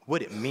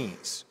 what it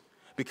means.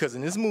 Because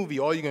in this movie,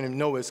 all you're going to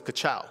know is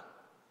ka-chow.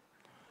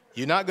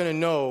 You're not going to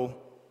know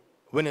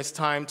when it's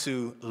time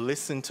to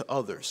listen to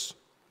others,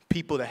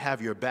 people that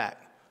have your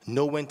back,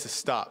 know when to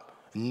stop,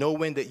 know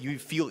when that you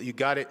feel that you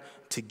got it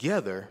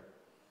together,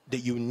 that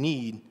you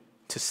need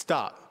to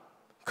stop,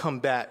 come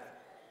back,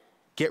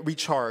 get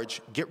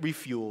recharged, get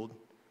refueled,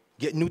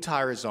 get new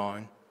tires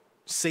on,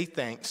 say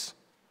thanks,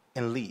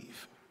 and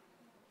leave.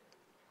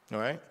 All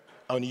right?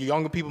 Your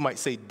younger people might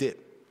say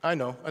dip. I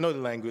know the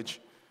language.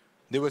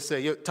 They would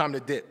say, time to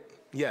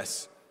dip.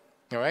 Yes.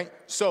 All right?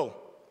 So,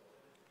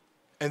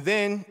 and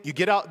then you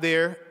get out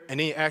there, and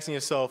then you're asking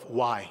yourself,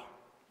 why?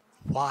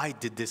 Why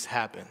did this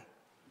happen?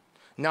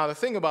 Now, the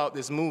thing about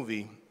this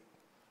movie,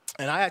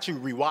 and I actually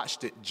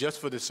rewatched it just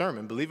for the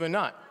sermon, believe it or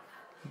not.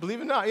 Believe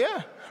it or not,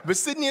 yeah. But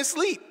sitting here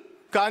asleep,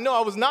 because I know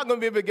I was not going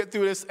to be able to get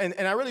through this, and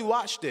I really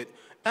watched it,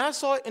 and I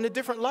saw it in a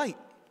different light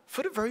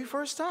for the very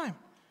first time.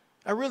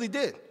 I really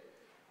did.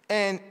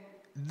 And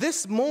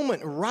this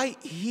moment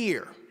right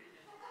here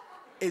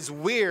is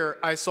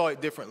where I saw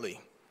it differently.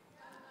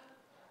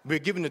 We're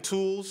given the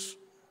tools,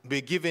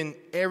 we're given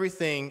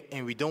everything,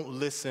 and we don't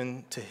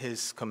listen to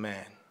his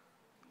command.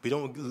 We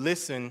don't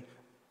listen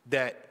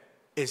that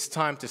it's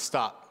time to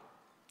stop,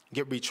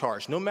 get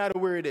recharged, no matter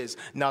where it is.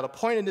 Now, the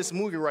point of this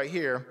movie right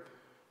here,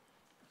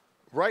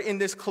 right in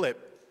this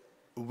clip,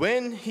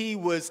 when he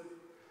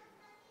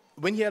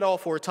had all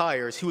four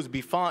tires, he was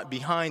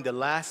behind the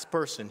last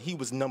person. He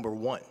was number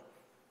one.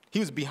 He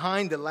was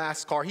behind the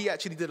last car. He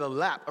actually did a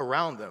lap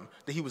around them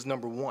that he was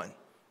number one,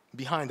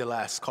 behind the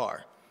last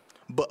car.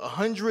 But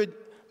 100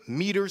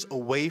 meters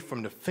away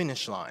from the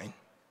finish line,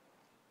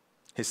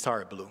 his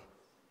tire blew.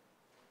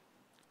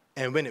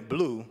 And when it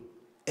blew,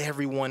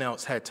 everyone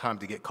else had time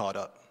to get caught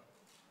up.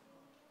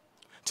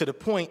 To the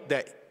point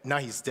that now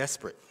he's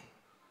desperate.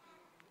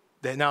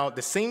 That now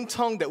the same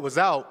tongue that was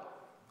out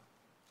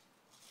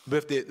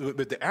with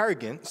the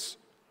arrogance,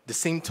 the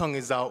same tongue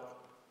is out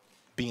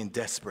being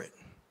desperate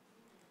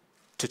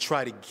to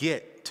try to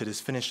get to this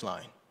finish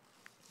line.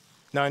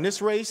 Now in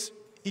this race,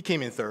 he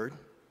came in third,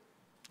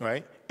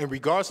 right? And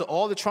regardless of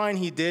all the trying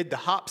he did, the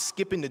hop,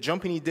 skipping, the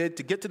jumping he did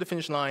to get to the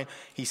finish line,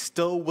 he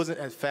still wasn't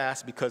as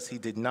fast because he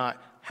did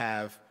not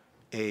have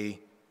a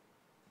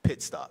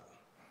pit stop.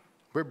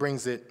 Where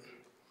brings it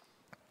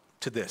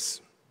to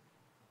this.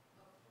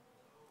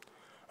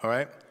 All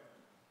right?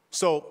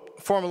 So,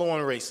 Formula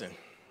One racing.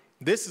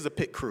 This is a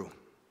pit crew.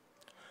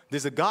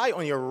 There's a guy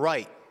on your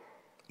right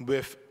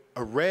with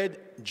a red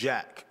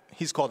jack.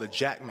 He's called a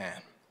jack man.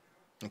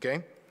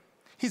 Okay?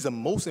 He's the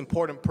most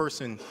important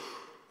person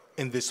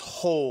in this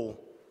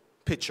whole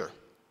picture.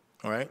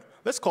 All right?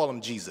 Let's call him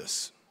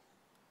Jesus.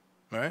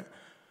 All right?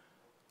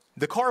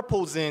 The car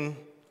pulls in.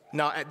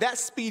 Now, at that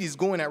speed he's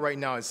going at right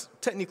now is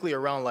technically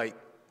around like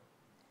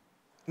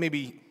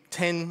maybe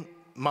 10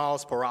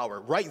 miles per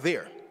hour, right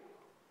there.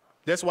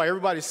 That's why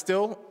everybody's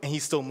still, and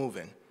he's still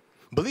moving.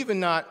 Believe it or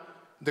not,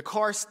 the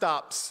car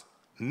stops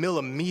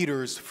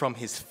millimeters from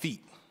his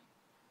feet,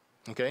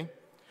 okay?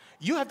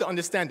 You have to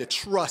understand the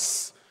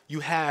trust you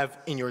have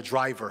in your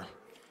driver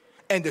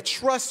and the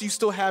trust you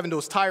still have in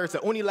those tires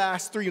that only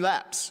last 3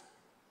 laps.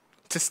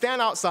 To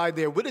stand outside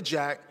there with a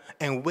jack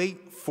and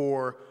wait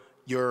for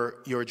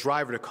your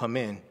driver to come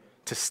in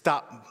to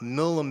stop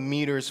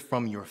millimeters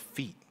from your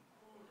feet,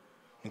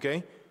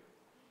 okay?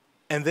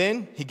 And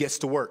then he gets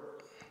to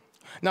work.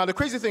 Now, the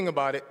crazy thing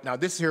about it, now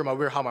this is here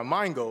how my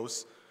mind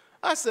goes.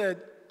 I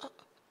said,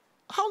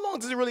 how long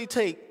does it really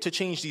take to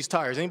change these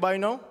tires? Anybody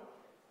know?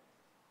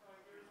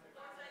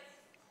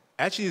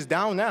 Actually, it's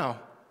down now.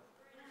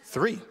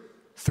 3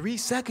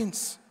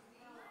 seconds.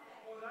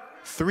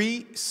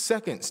 3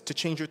 seconds to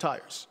change your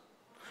tires.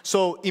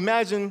 So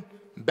imagine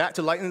back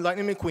to Lightning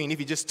McQueen, if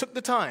he just took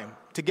the time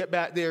to get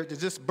back there to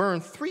just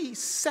burn 3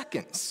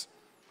 seconds,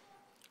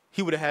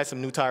 he would have had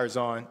some new tires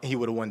on, and he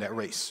would have won that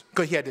race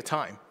because he had the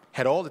time,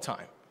 had all the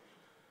time.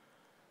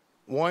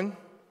 1,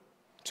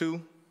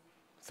 2,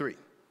 3. I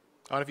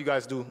don't know if you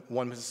guys do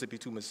 1 Mississippi,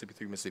 2 Mississippi,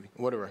 3 Mississippi,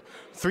 whatever.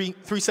 3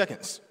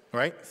 seconds,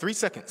 right? 3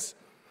 seconds.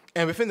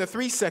 And within the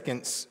 3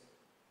 seconds,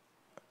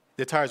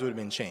 the tires would have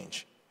been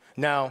changed.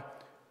 Now,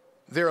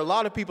 there are a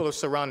lot of people that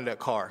surrounded that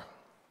car.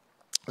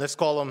 Let's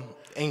call them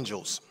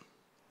angels.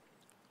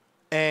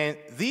 And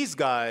these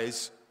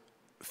guys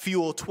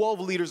fuel 12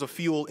 liters of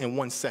fuel in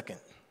 1 second.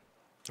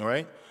 All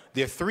right?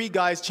 There are 3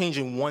 guys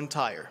changing 1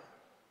 tire.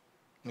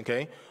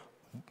 Okay?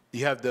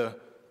 You have the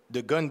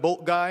gun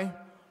bolt guy,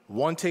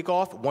 1 take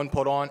off, 1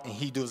 put on, and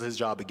he does his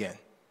job again.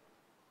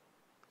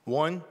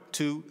 1,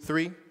 2,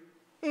 3.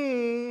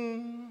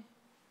 And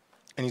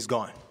he's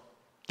gone.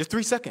 Just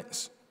 3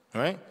 seconds.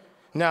 All right?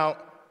 Now,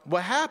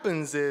 what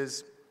happens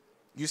is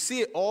you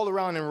see it all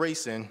around in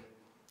racing.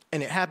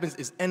 And it happens,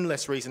 it's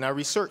endless race. And I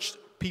researched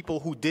people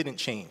who didn't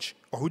change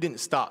or who didn't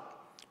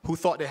stop, who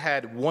thought they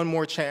had one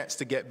more chance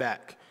to get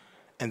back.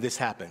 And this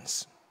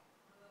happens.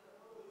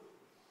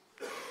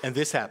 And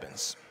this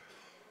happens.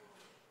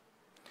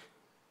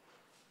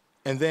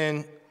 And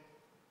then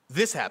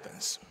this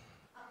happens.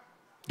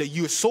 That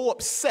you're so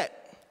upset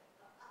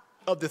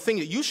of the thing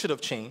that you should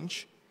have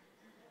changed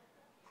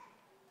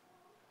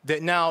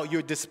that now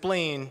you're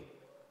displaying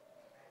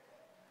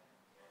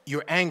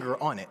your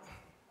anger on it.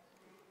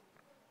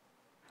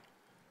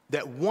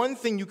 That one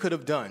thing you could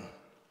have done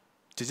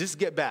to just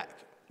get back,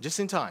 just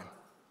in time.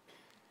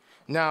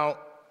 Now,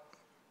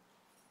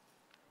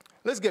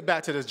 let's get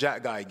back to this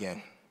Jack guy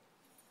again.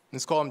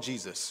 Let's call him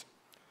Jesus.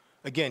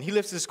 Again, he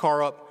lifts his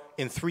car up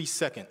in 3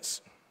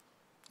 seconds.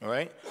 All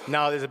right?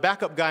 Now, there's a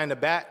backup guy in the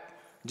back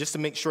just to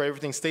make sure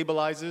everything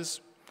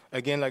stabilizes.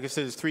 Again, like I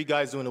said, there's 3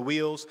 guys doing the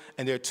wheels,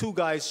 and there are 2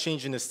 guys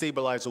changing the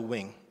stabilizer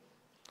wing.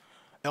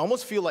 I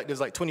almost feel like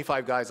there's like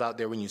 25 guys out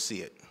there when you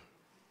see it.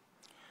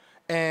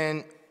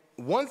 And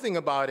one thing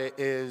about it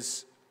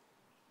is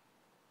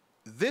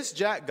this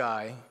Jack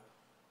guy,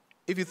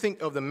 if you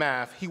think of the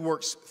math, he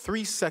works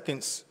 3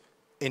 seconds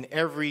in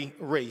every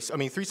race.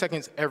 3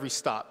 seconds every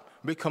stop.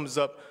 It comes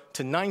up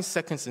to 9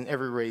 seconds in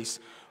every race,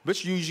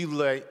 which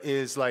usually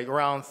is like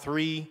around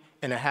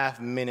 3.5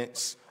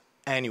 minutes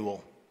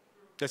annual.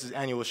 That's his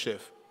annual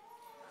shift.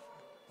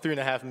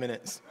 3.5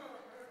 minutes.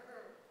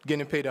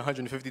 Getting paid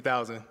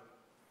 $150,000.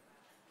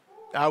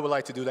 I would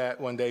like to do that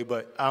one day,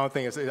 but I don't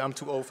think I'm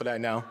too old for that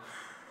now.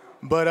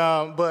 But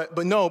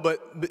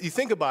you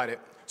think about it.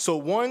 So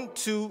 1,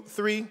 2,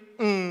 3,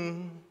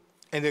 and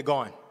they're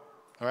gone.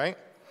 All right?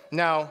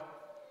 Now,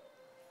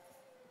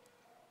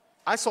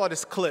 I saw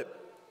this clip,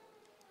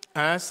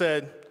 and I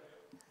said,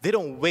 they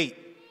don't wait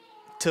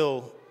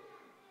till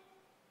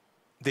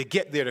they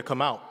get there to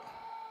come out.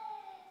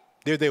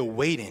 They're there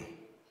waiting.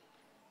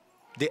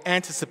 They're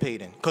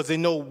anticipating because they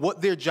know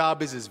what their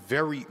job is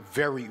very,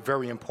 very,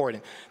 very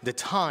important. The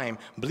time,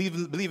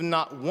 believe it or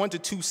not, 1 to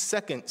 2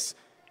 seconds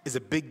is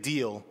a big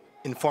deal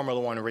in Formula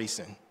One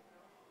racing.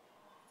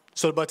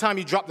 So by the time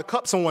you drop the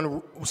cup,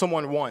 someone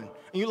won. And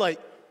you're like,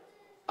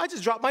 I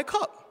just dropped my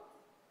cup.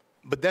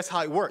 But that's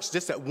how it works.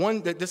 Just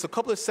a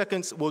couple of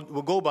seconds will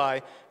go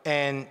by,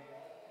 and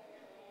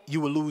you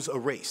will lose a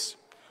race.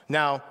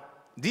 Now,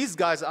 these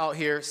guys are out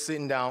here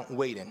sitting down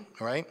waiting,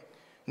 all right?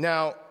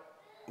 Now,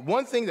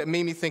 one thing that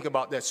made me think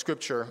about that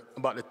scripture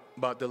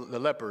about the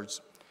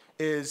leopards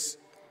is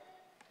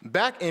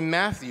back in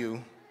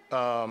Matthew,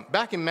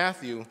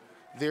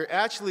 there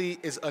actually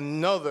is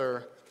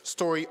another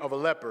story of a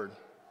leopard,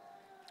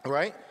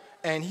 right?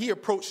 And he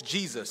approached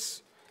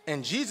Jesus,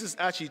 and Jesus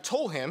actually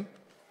told him.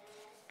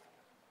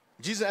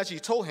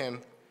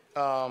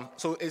 So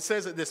it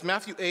says that this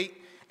Matthew 8,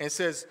 and it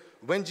says,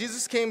 when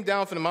Jesus came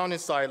down from the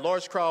mountainside, a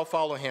large crowd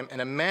followed him,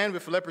 and a man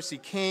with leprosy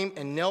came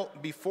and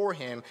knelt before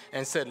him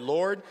and said,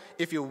 Lord,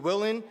 if you're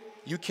willing,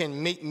 you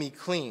can make me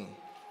clean.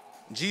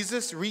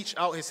 Jesus reached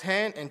out his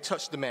hand and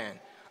touched the man.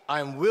 I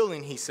am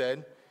willing, he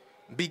said.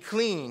 Be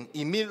clean.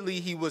 Immediately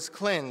he was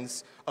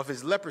cleansed of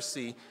his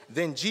leprosy.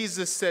 Then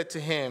Jesus said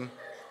to him,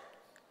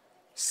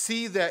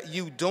 see that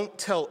you don't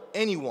tell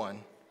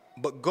anyone,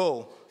 but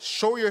go,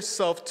 show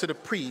yourself to the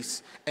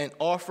priests, and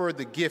offer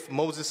the gift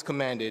Moses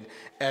commanded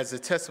as a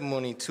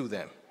testimony to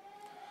them.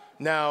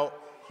 Now,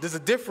 there's a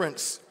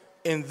difference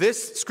in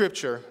this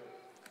scripture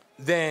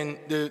than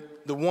the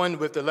one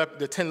with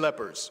the 10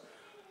 lepers.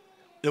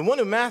 The one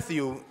in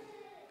Matthew,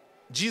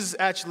 Jesus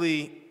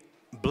actually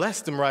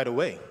blessed him right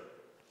away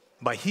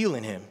by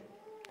healing him.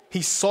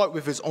 He saw it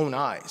with his own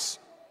eyes,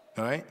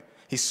 all right?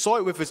 He saw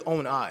it with his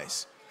own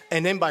eyes.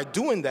 And then by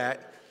doing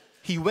that,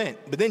 he went.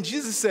 But then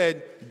Jesus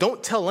said,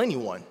 don't tell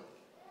anyone.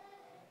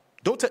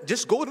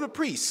 Just go to the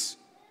priests.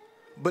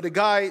 But the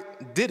guy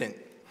didn't.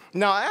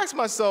 Now, I asked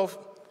myself,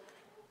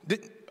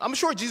 I'm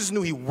sure Jesus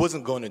knew he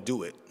wasn't going to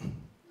do it.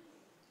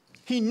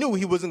 He knew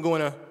he wasn't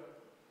going to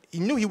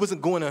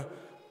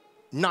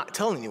not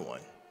tell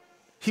anyone.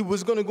 He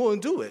was going to go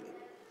and do it.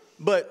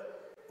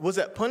 But was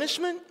that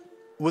punishment?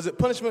 Was it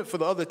punishment for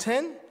the other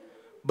 10?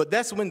 But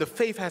that's when the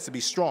faith has to be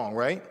strong,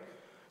 right?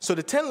 So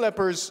the 10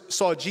 lepers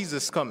saw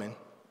Jesus coming.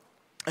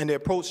 And they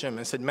approached him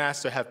and said,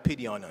 Master, have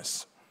pity on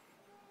us.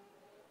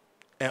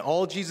 And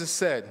all Jesus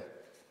said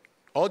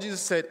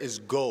is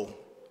go.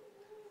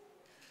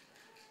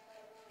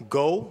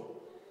 Go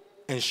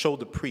and show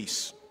the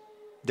priests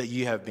that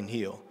you have been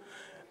healed.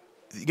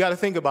 You got to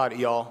think about it,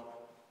 y'all.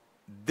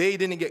 They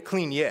didn't get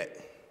clean yet.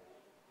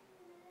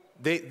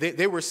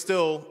 They were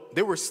still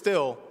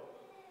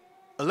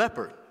a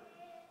leopard.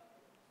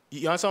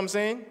 You know what I'm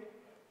saying?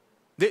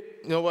 You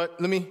know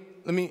what? Let me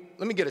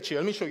get a chair.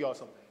 Let me show y'all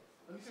something.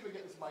 Let me see if we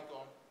get this mic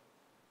on.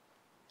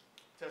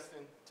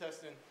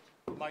 Testing,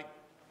 mic.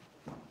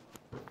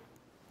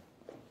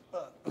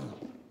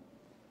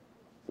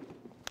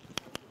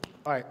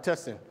 All right,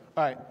 testing.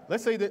 All right,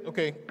 let's say that,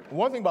 okay,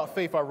 one thing about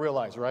faith I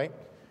realized, right?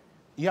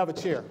 You have a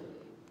chair.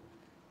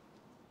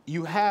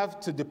 You have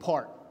to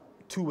depart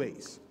 2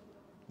 ways.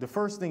 The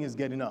first thing is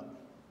getting up,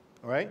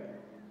 all right?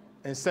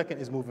 And second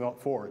is moving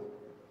forward.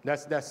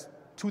 That's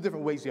two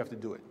different ways you have to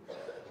do it.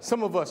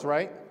 Some of us,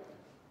 right,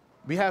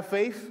 we have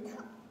faith,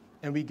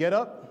 and we get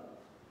up,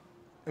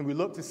 and we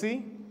look to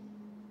see.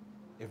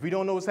 If we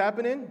don't know what's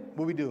happening,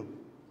 what we do?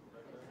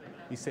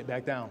 We sit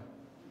back down,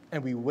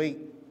 and we wait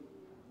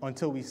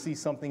until we see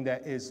something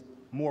that is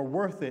more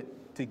worth it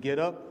to get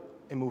up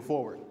and move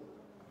forward. You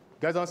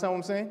guys understand what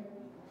I'm saying?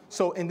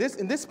 So in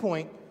this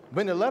point,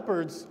 when the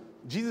leopards,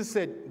 Jesus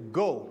said,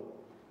 go.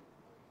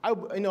 I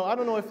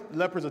don't know if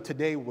lepers of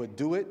today would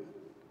do it.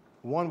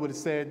 One would have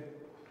said,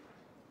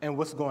 and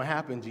what's going to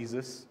happen,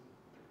 Jesus?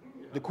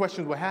 The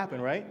questions would happen,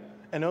 right?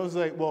 And I was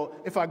like, well,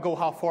 if I go,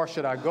 how far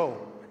should I go?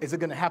 Is it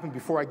going to happen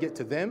before I get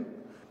to them?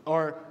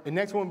 Or the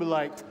next one would be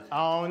like,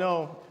 I don't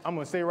know. I'm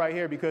going to stay right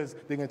here because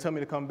they're going to tell me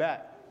to come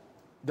back.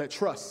 That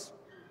trust.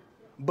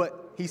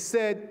 But he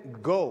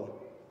said,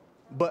 go.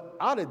 But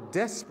out of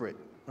desperate,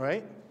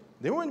 right?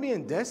 They weren't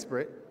being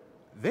desperate.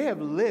 They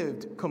have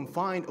lived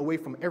confined away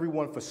from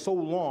everyone for so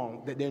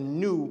long that they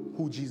knew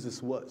who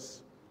Jesus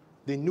was.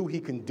 They knew he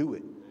can do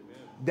it. Amen.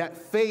 That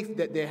faith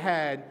that they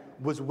had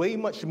was way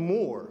much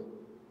more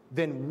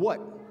than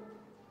what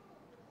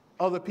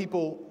other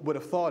people would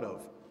have thought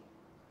of.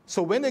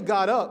 So when they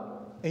got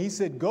up and he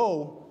said,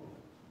 go,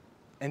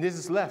 and they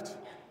just left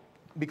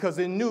because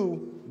they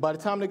knew by the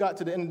time they got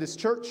to the end of this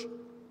church,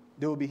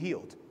 they would be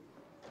healed,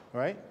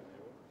 right?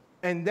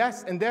 And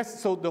that's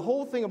so the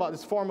whole thing about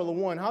this Formula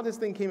One, how this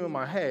thing came in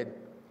my head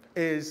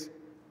is,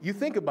 you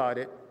think about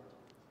it,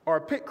 our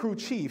pit crew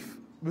chief,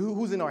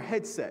 who's in our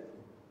headset,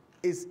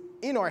 is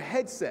in our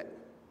headset.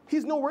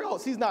 He's nowhere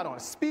else. He's not on a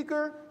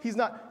speaker.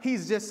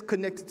 He's just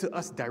connected to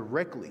us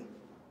directly,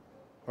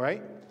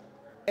 right?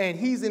 And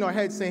he's in our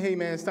head saying, hey,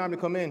 man, it's time to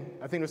come in.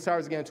 I think the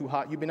tires are getting too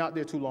hot. You've been out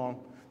there too long.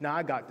 Now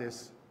I got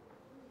this.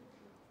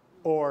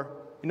 Or,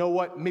 you know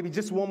what, maybe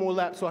just one more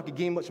lap so I could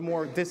gain much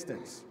more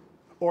distance.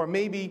 Or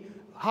maybe,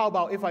 how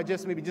about if I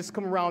just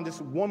come around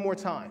just one more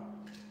time?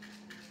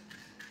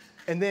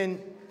 And then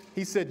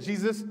he said,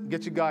 Jesus,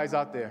 get you guys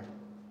out there.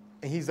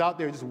 And he's out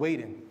there just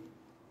waiting.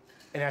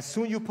 And as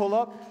soon as you pull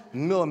up,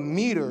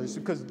 millimeters,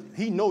 because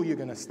he knows you're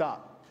going to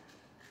stop.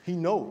 He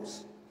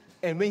knows.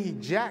 And when he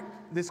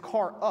jacked this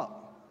car up,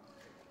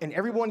 and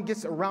everyone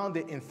gets around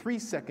it in 3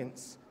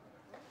 seconds,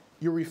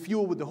 you're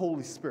refueled with the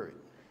Holy Spirit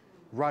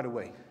right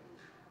away,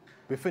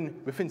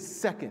 within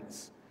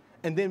seconds.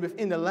 And then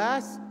within the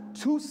last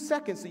 2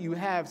 seconds that you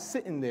have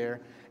sitting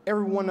there,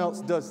 everyone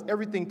else does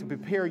everything to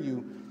prepare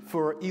you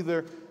for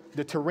either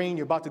the terrain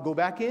you're about to go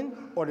back in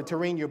or the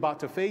terrain you're about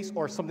to face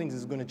or something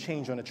that's going to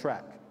change on the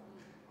track.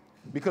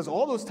 Because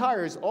all those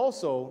tires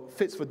also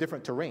fits for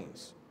different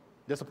terrains.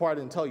 That's a part I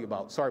didn't tell you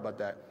about. Sorry about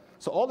that.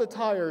 So all the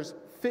tires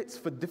fits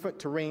for different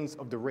terrains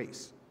of the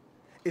race.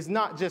 It's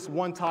not just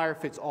one tire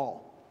fits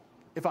all.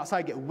 If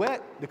outside get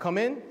wet, they come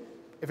in.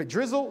 If it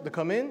drizzle, they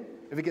come in.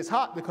 If it gets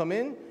hot, they come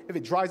in. If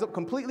it dries up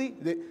completely,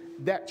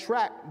 that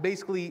track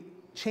basically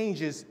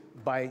changes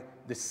by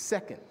the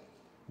second.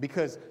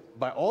 Because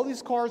by all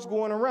these cars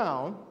going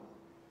around,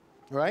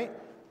 right,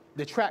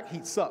 the track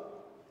heats up.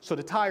 So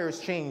the tires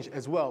change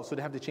as well, so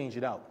they have to change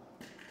it out.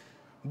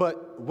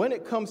 But when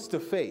it comes to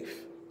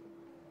faith,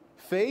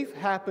 faith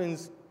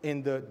happens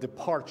in the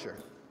departure.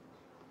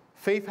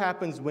 Faith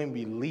happens when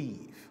we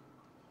leave.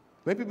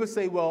 When people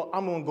say, well,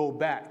 I'm going to go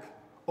back,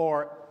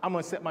 or I'm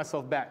going to set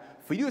myself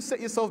back. For you to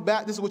set yourself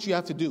back, this is what you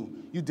have to do.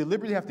 You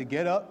deliberately have to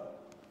get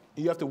up,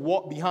 and you have to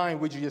walk behind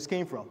where you just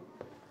came from.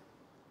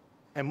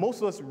 And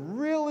most of us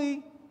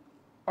really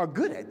are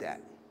good at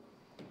that.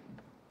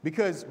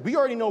 Because we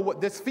already know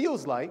what this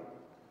feels like.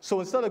 So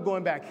instead of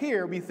going back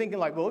here, we're thinking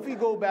like, well, if you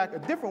go back a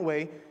different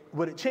way,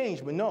 would it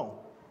change? But no,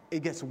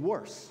 it gets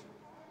worse.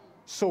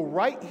 So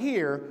right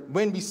here,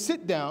 when we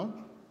sit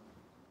down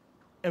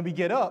and we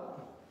get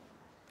up,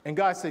 and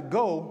God said,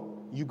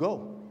 go, you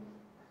go.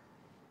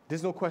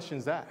 There's no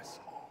questions asked.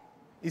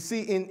 You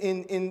see,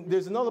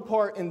 there's another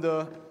part in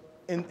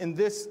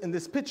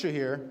this picture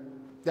here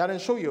that I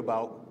didn't show you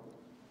about.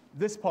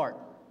 This part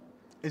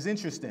is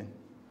interesting.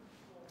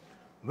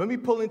 When we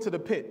pull into the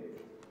pit,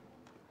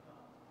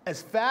 as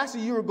fast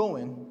as you were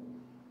going,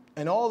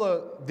 and all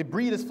the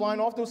debris that's flying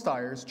off those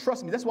tires,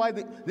 trust me, that's why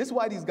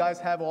these guys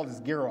have all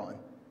this gear on.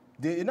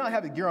 They did not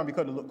have the gear on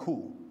because they look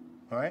cool,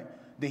 all right?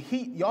 The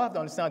heat, y'all have to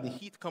understand, the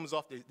heat comes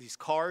off these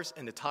cars,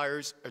 and the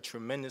tires are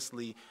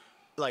tremendously,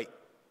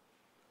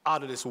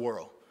 out of this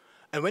world.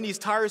 And when these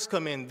tires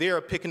come in,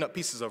 they're picking up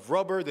pieces of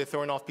rubber, they're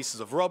throwing off pieces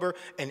of rubber,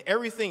 and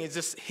everything is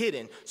just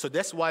hidden. So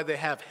that's why they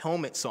have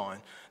helmets on.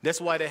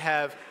 That's why they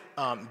have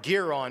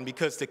gear on,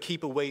 because to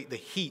keep away the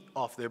heat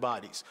off their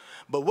bodies.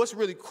 But what's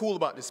really cool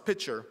about this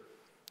picture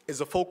is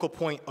the focal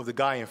point of the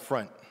guy in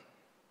front,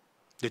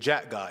 the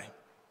Jack guy.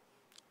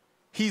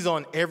 He's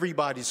on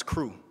everybody's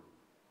crew,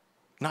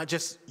 not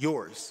just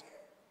yours.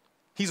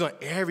 He's on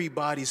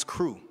everybody's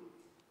crew.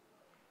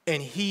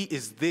 And he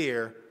is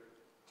there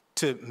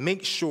to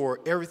make sure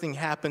everything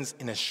happens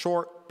in a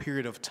short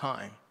period of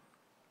time.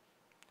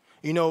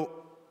 You know,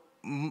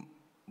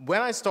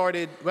 when I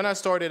started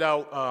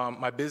out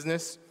my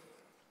business,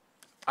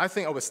 I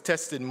think I was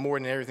tested more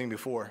than everything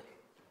before.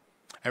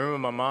 I remember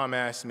my mom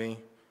asked me,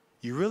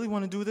 you really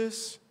want to do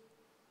this?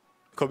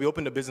 Because we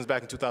opened the business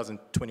back in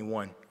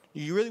 2021.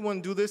 You really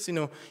want to do this?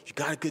 You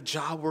got a good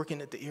job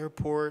working at the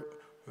airport,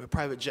 a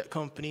private jet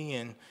company,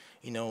 and,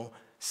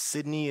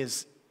 Sydney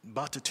is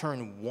about to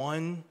turn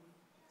 2.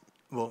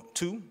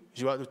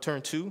 She's about to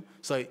turn 2.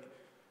 It's like,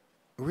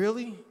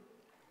 really?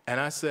 And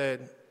I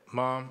said,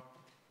 Mom,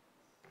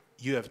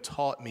 you have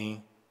taught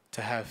me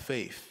to have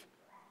faith.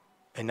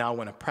 And now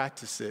when I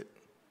practice it,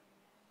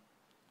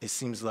 it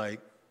seems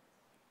like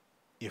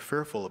you're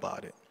fearful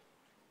about it.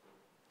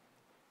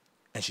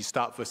 And she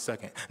stopped for a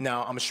second.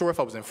 Now, I'm sure if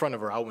I was in front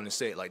of her, I wouldn't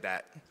say it like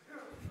that,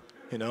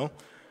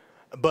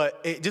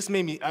 But it just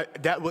made me,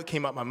 that what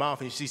came out my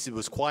mouth, and she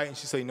was quiet, and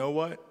she said, you know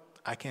what?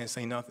 I can't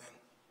say nothing.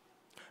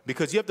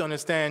 Because you have to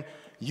understand,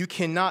 you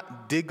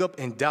cannot dig up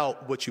and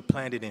doubt what you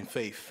planted in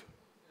faith.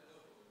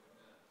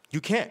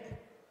 You can't.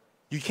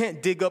 You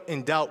can't dig up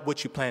and doubt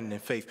what you planted in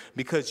faith,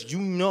 because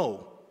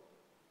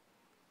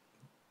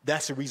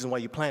that's the reason why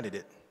you planted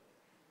it.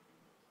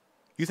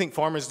 You think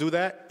farmers do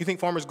that? You think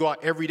farmers go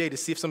out every day to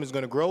see if something's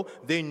going to grow?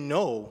 They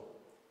know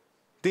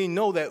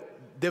that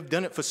they've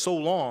done it for so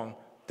long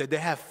that they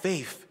have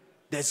faith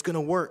that it's going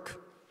to work.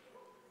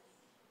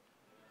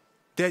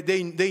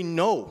 They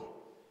know.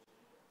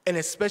 And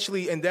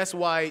that's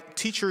why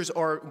teachers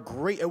are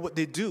great at what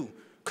they do,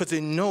 because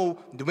they know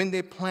that when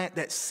they plant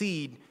that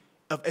seed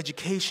of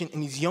education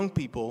in these young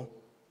people,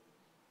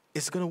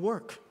 it's going to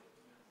work.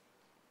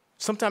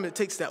 Sometimes it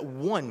takes that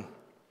one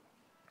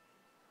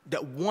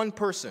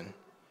person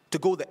to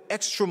go the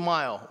extra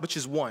mile, which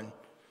is 1,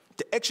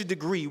 the extra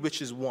degree,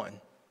 which is 1,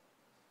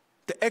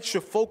 the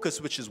extra focus,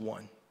 which is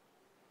 1.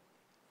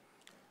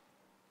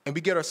 And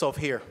we get ourselves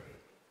here.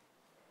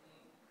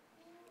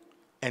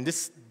 And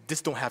this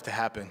don't have to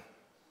happen.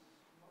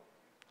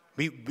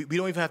 We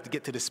don't even have to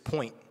get to this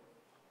point,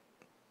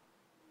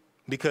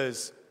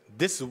 because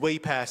this is way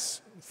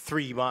past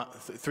 3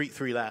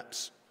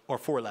 laps or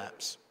 4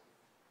 laps.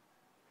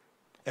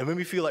 And when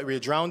we feel like we're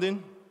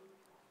drowning,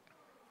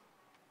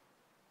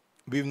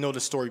 we know the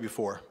story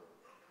before.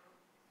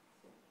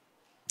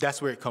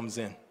 That's where it comes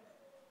in.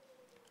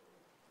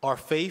 Our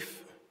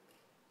faith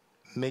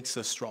makes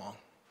us strong.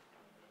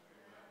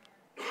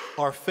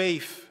 Our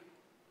faith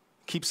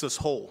keeps us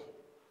whole.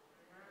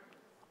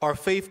 Our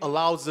faith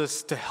allows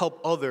us to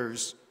help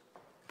others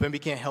when we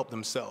can't help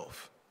themselves.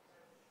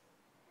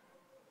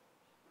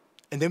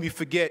 And then we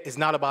forget it's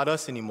not about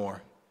us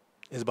anymore.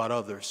 It's about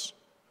others.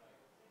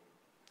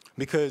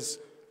 Because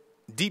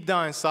deep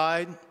down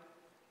inside,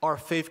 our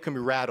faith can be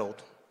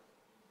rattled.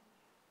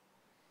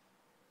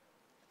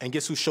 And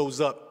guess who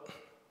shows up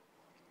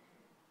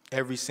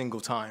every single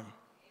time?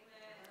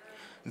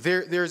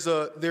 There's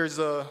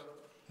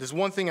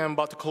one thing I'm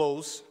about to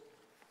close.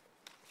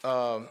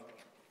 Where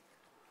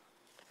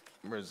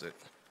is it?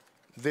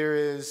 There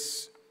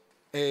is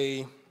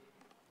let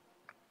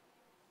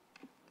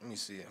me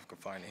see if I can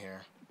find it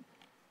here.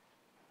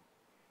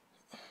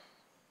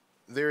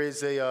 There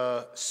is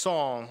a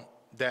song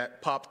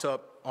that popped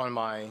up on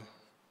my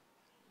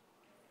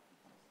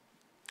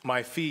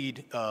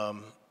feed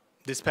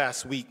this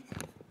past week.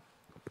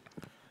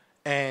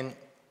 And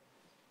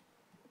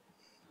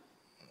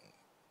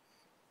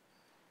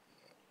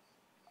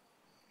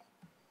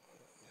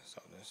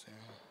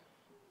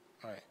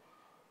all right.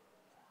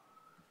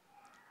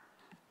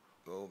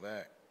 Go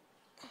back.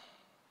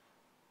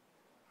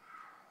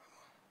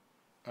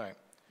 All right.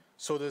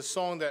 So there's a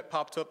song that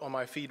popped up on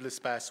my feed this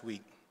past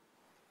week.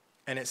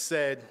 And it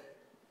said,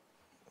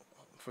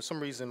 for some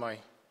reason, my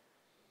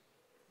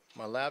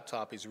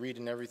laptop is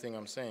reading everything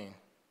I'm saying.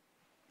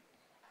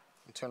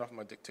 And turn off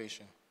my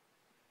dictation.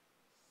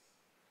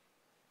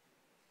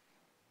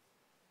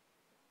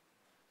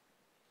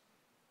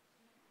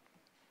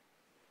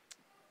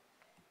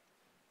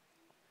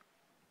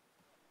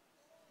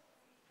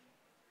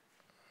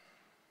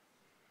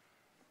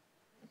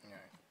 All right.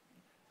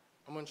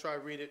 I'm going to try to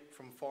read it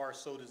from far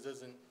so this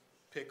doesn't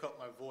pick up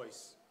my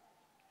voice.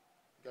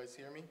 You guys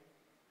hear me?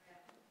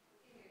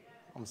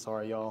 I'm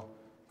sorry, y'all,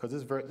 because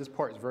this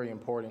part is very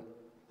important.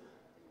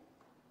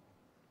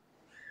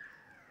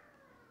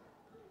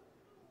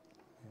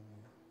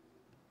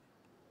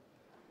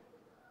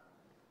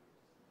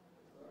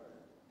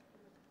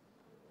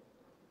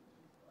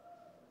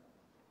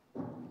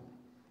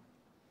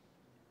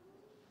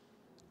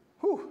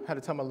 Had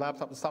to tell my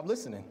laptop to stop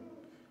listening.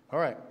 All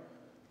right.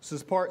 So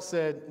this part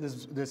said,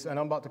 this, and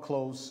I'm about to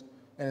close,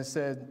 and it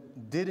said,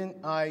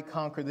 "Didn't I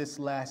conquer this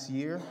last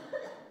year?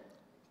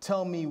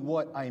 Tell me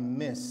what I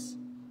miss,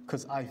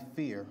 because I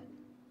fear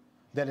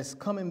that it's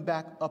coming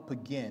back up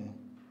again.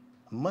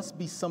 Must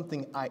be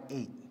something I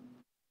ate.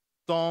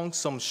 Song,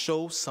 some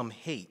show, some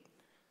hate.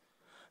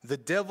 The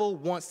devil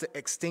wants to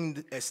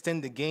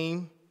extend the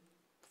game,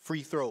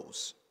 free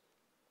throws.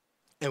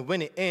 And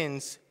when it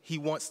ends, he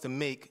wants to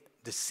make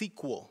the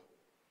sequel.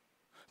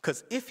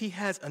 Because if he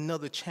has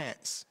another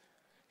chance,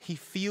 he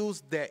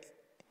feels that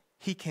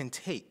he can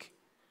take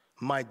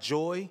my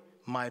joy,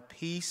 my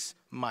peace,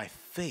 my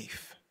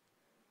faith.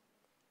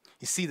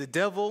 You see, the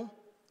devil,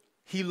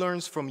 he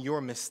learns from your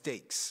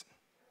mistakes.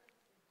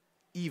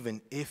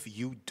 even if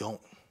you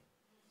don't.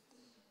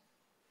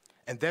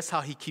 And that's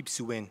how he keeps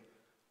you in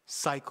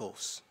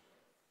cycles.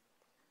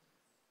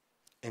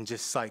 And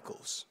just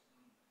cycles.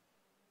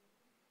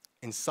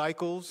 In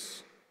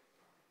cycles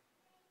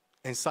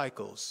and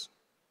cycles.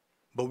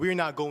 But we're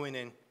not going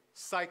in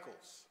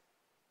cycles.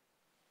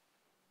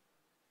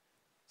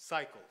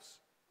 Cycles.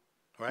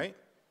 Right?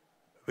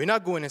 We're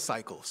not going in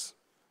cycles.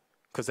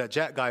 Because that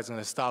jack guy's going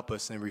to stop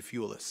us and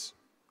refuel us.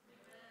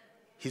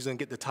 He's going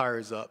to get the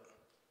tires up.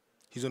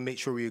 He's going to make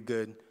sure we're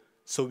good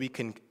so we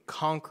can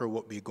conquer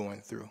what we're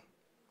going through.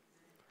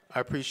 I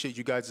appreciate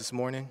you guys this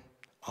morning.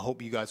 I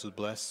hope you guys was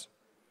blessed.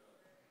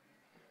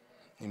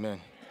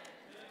 Amen.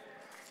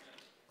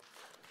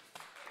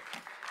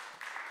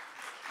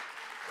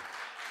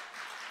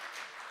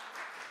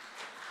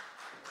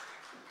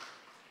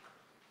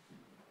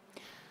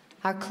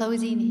 Our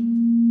closing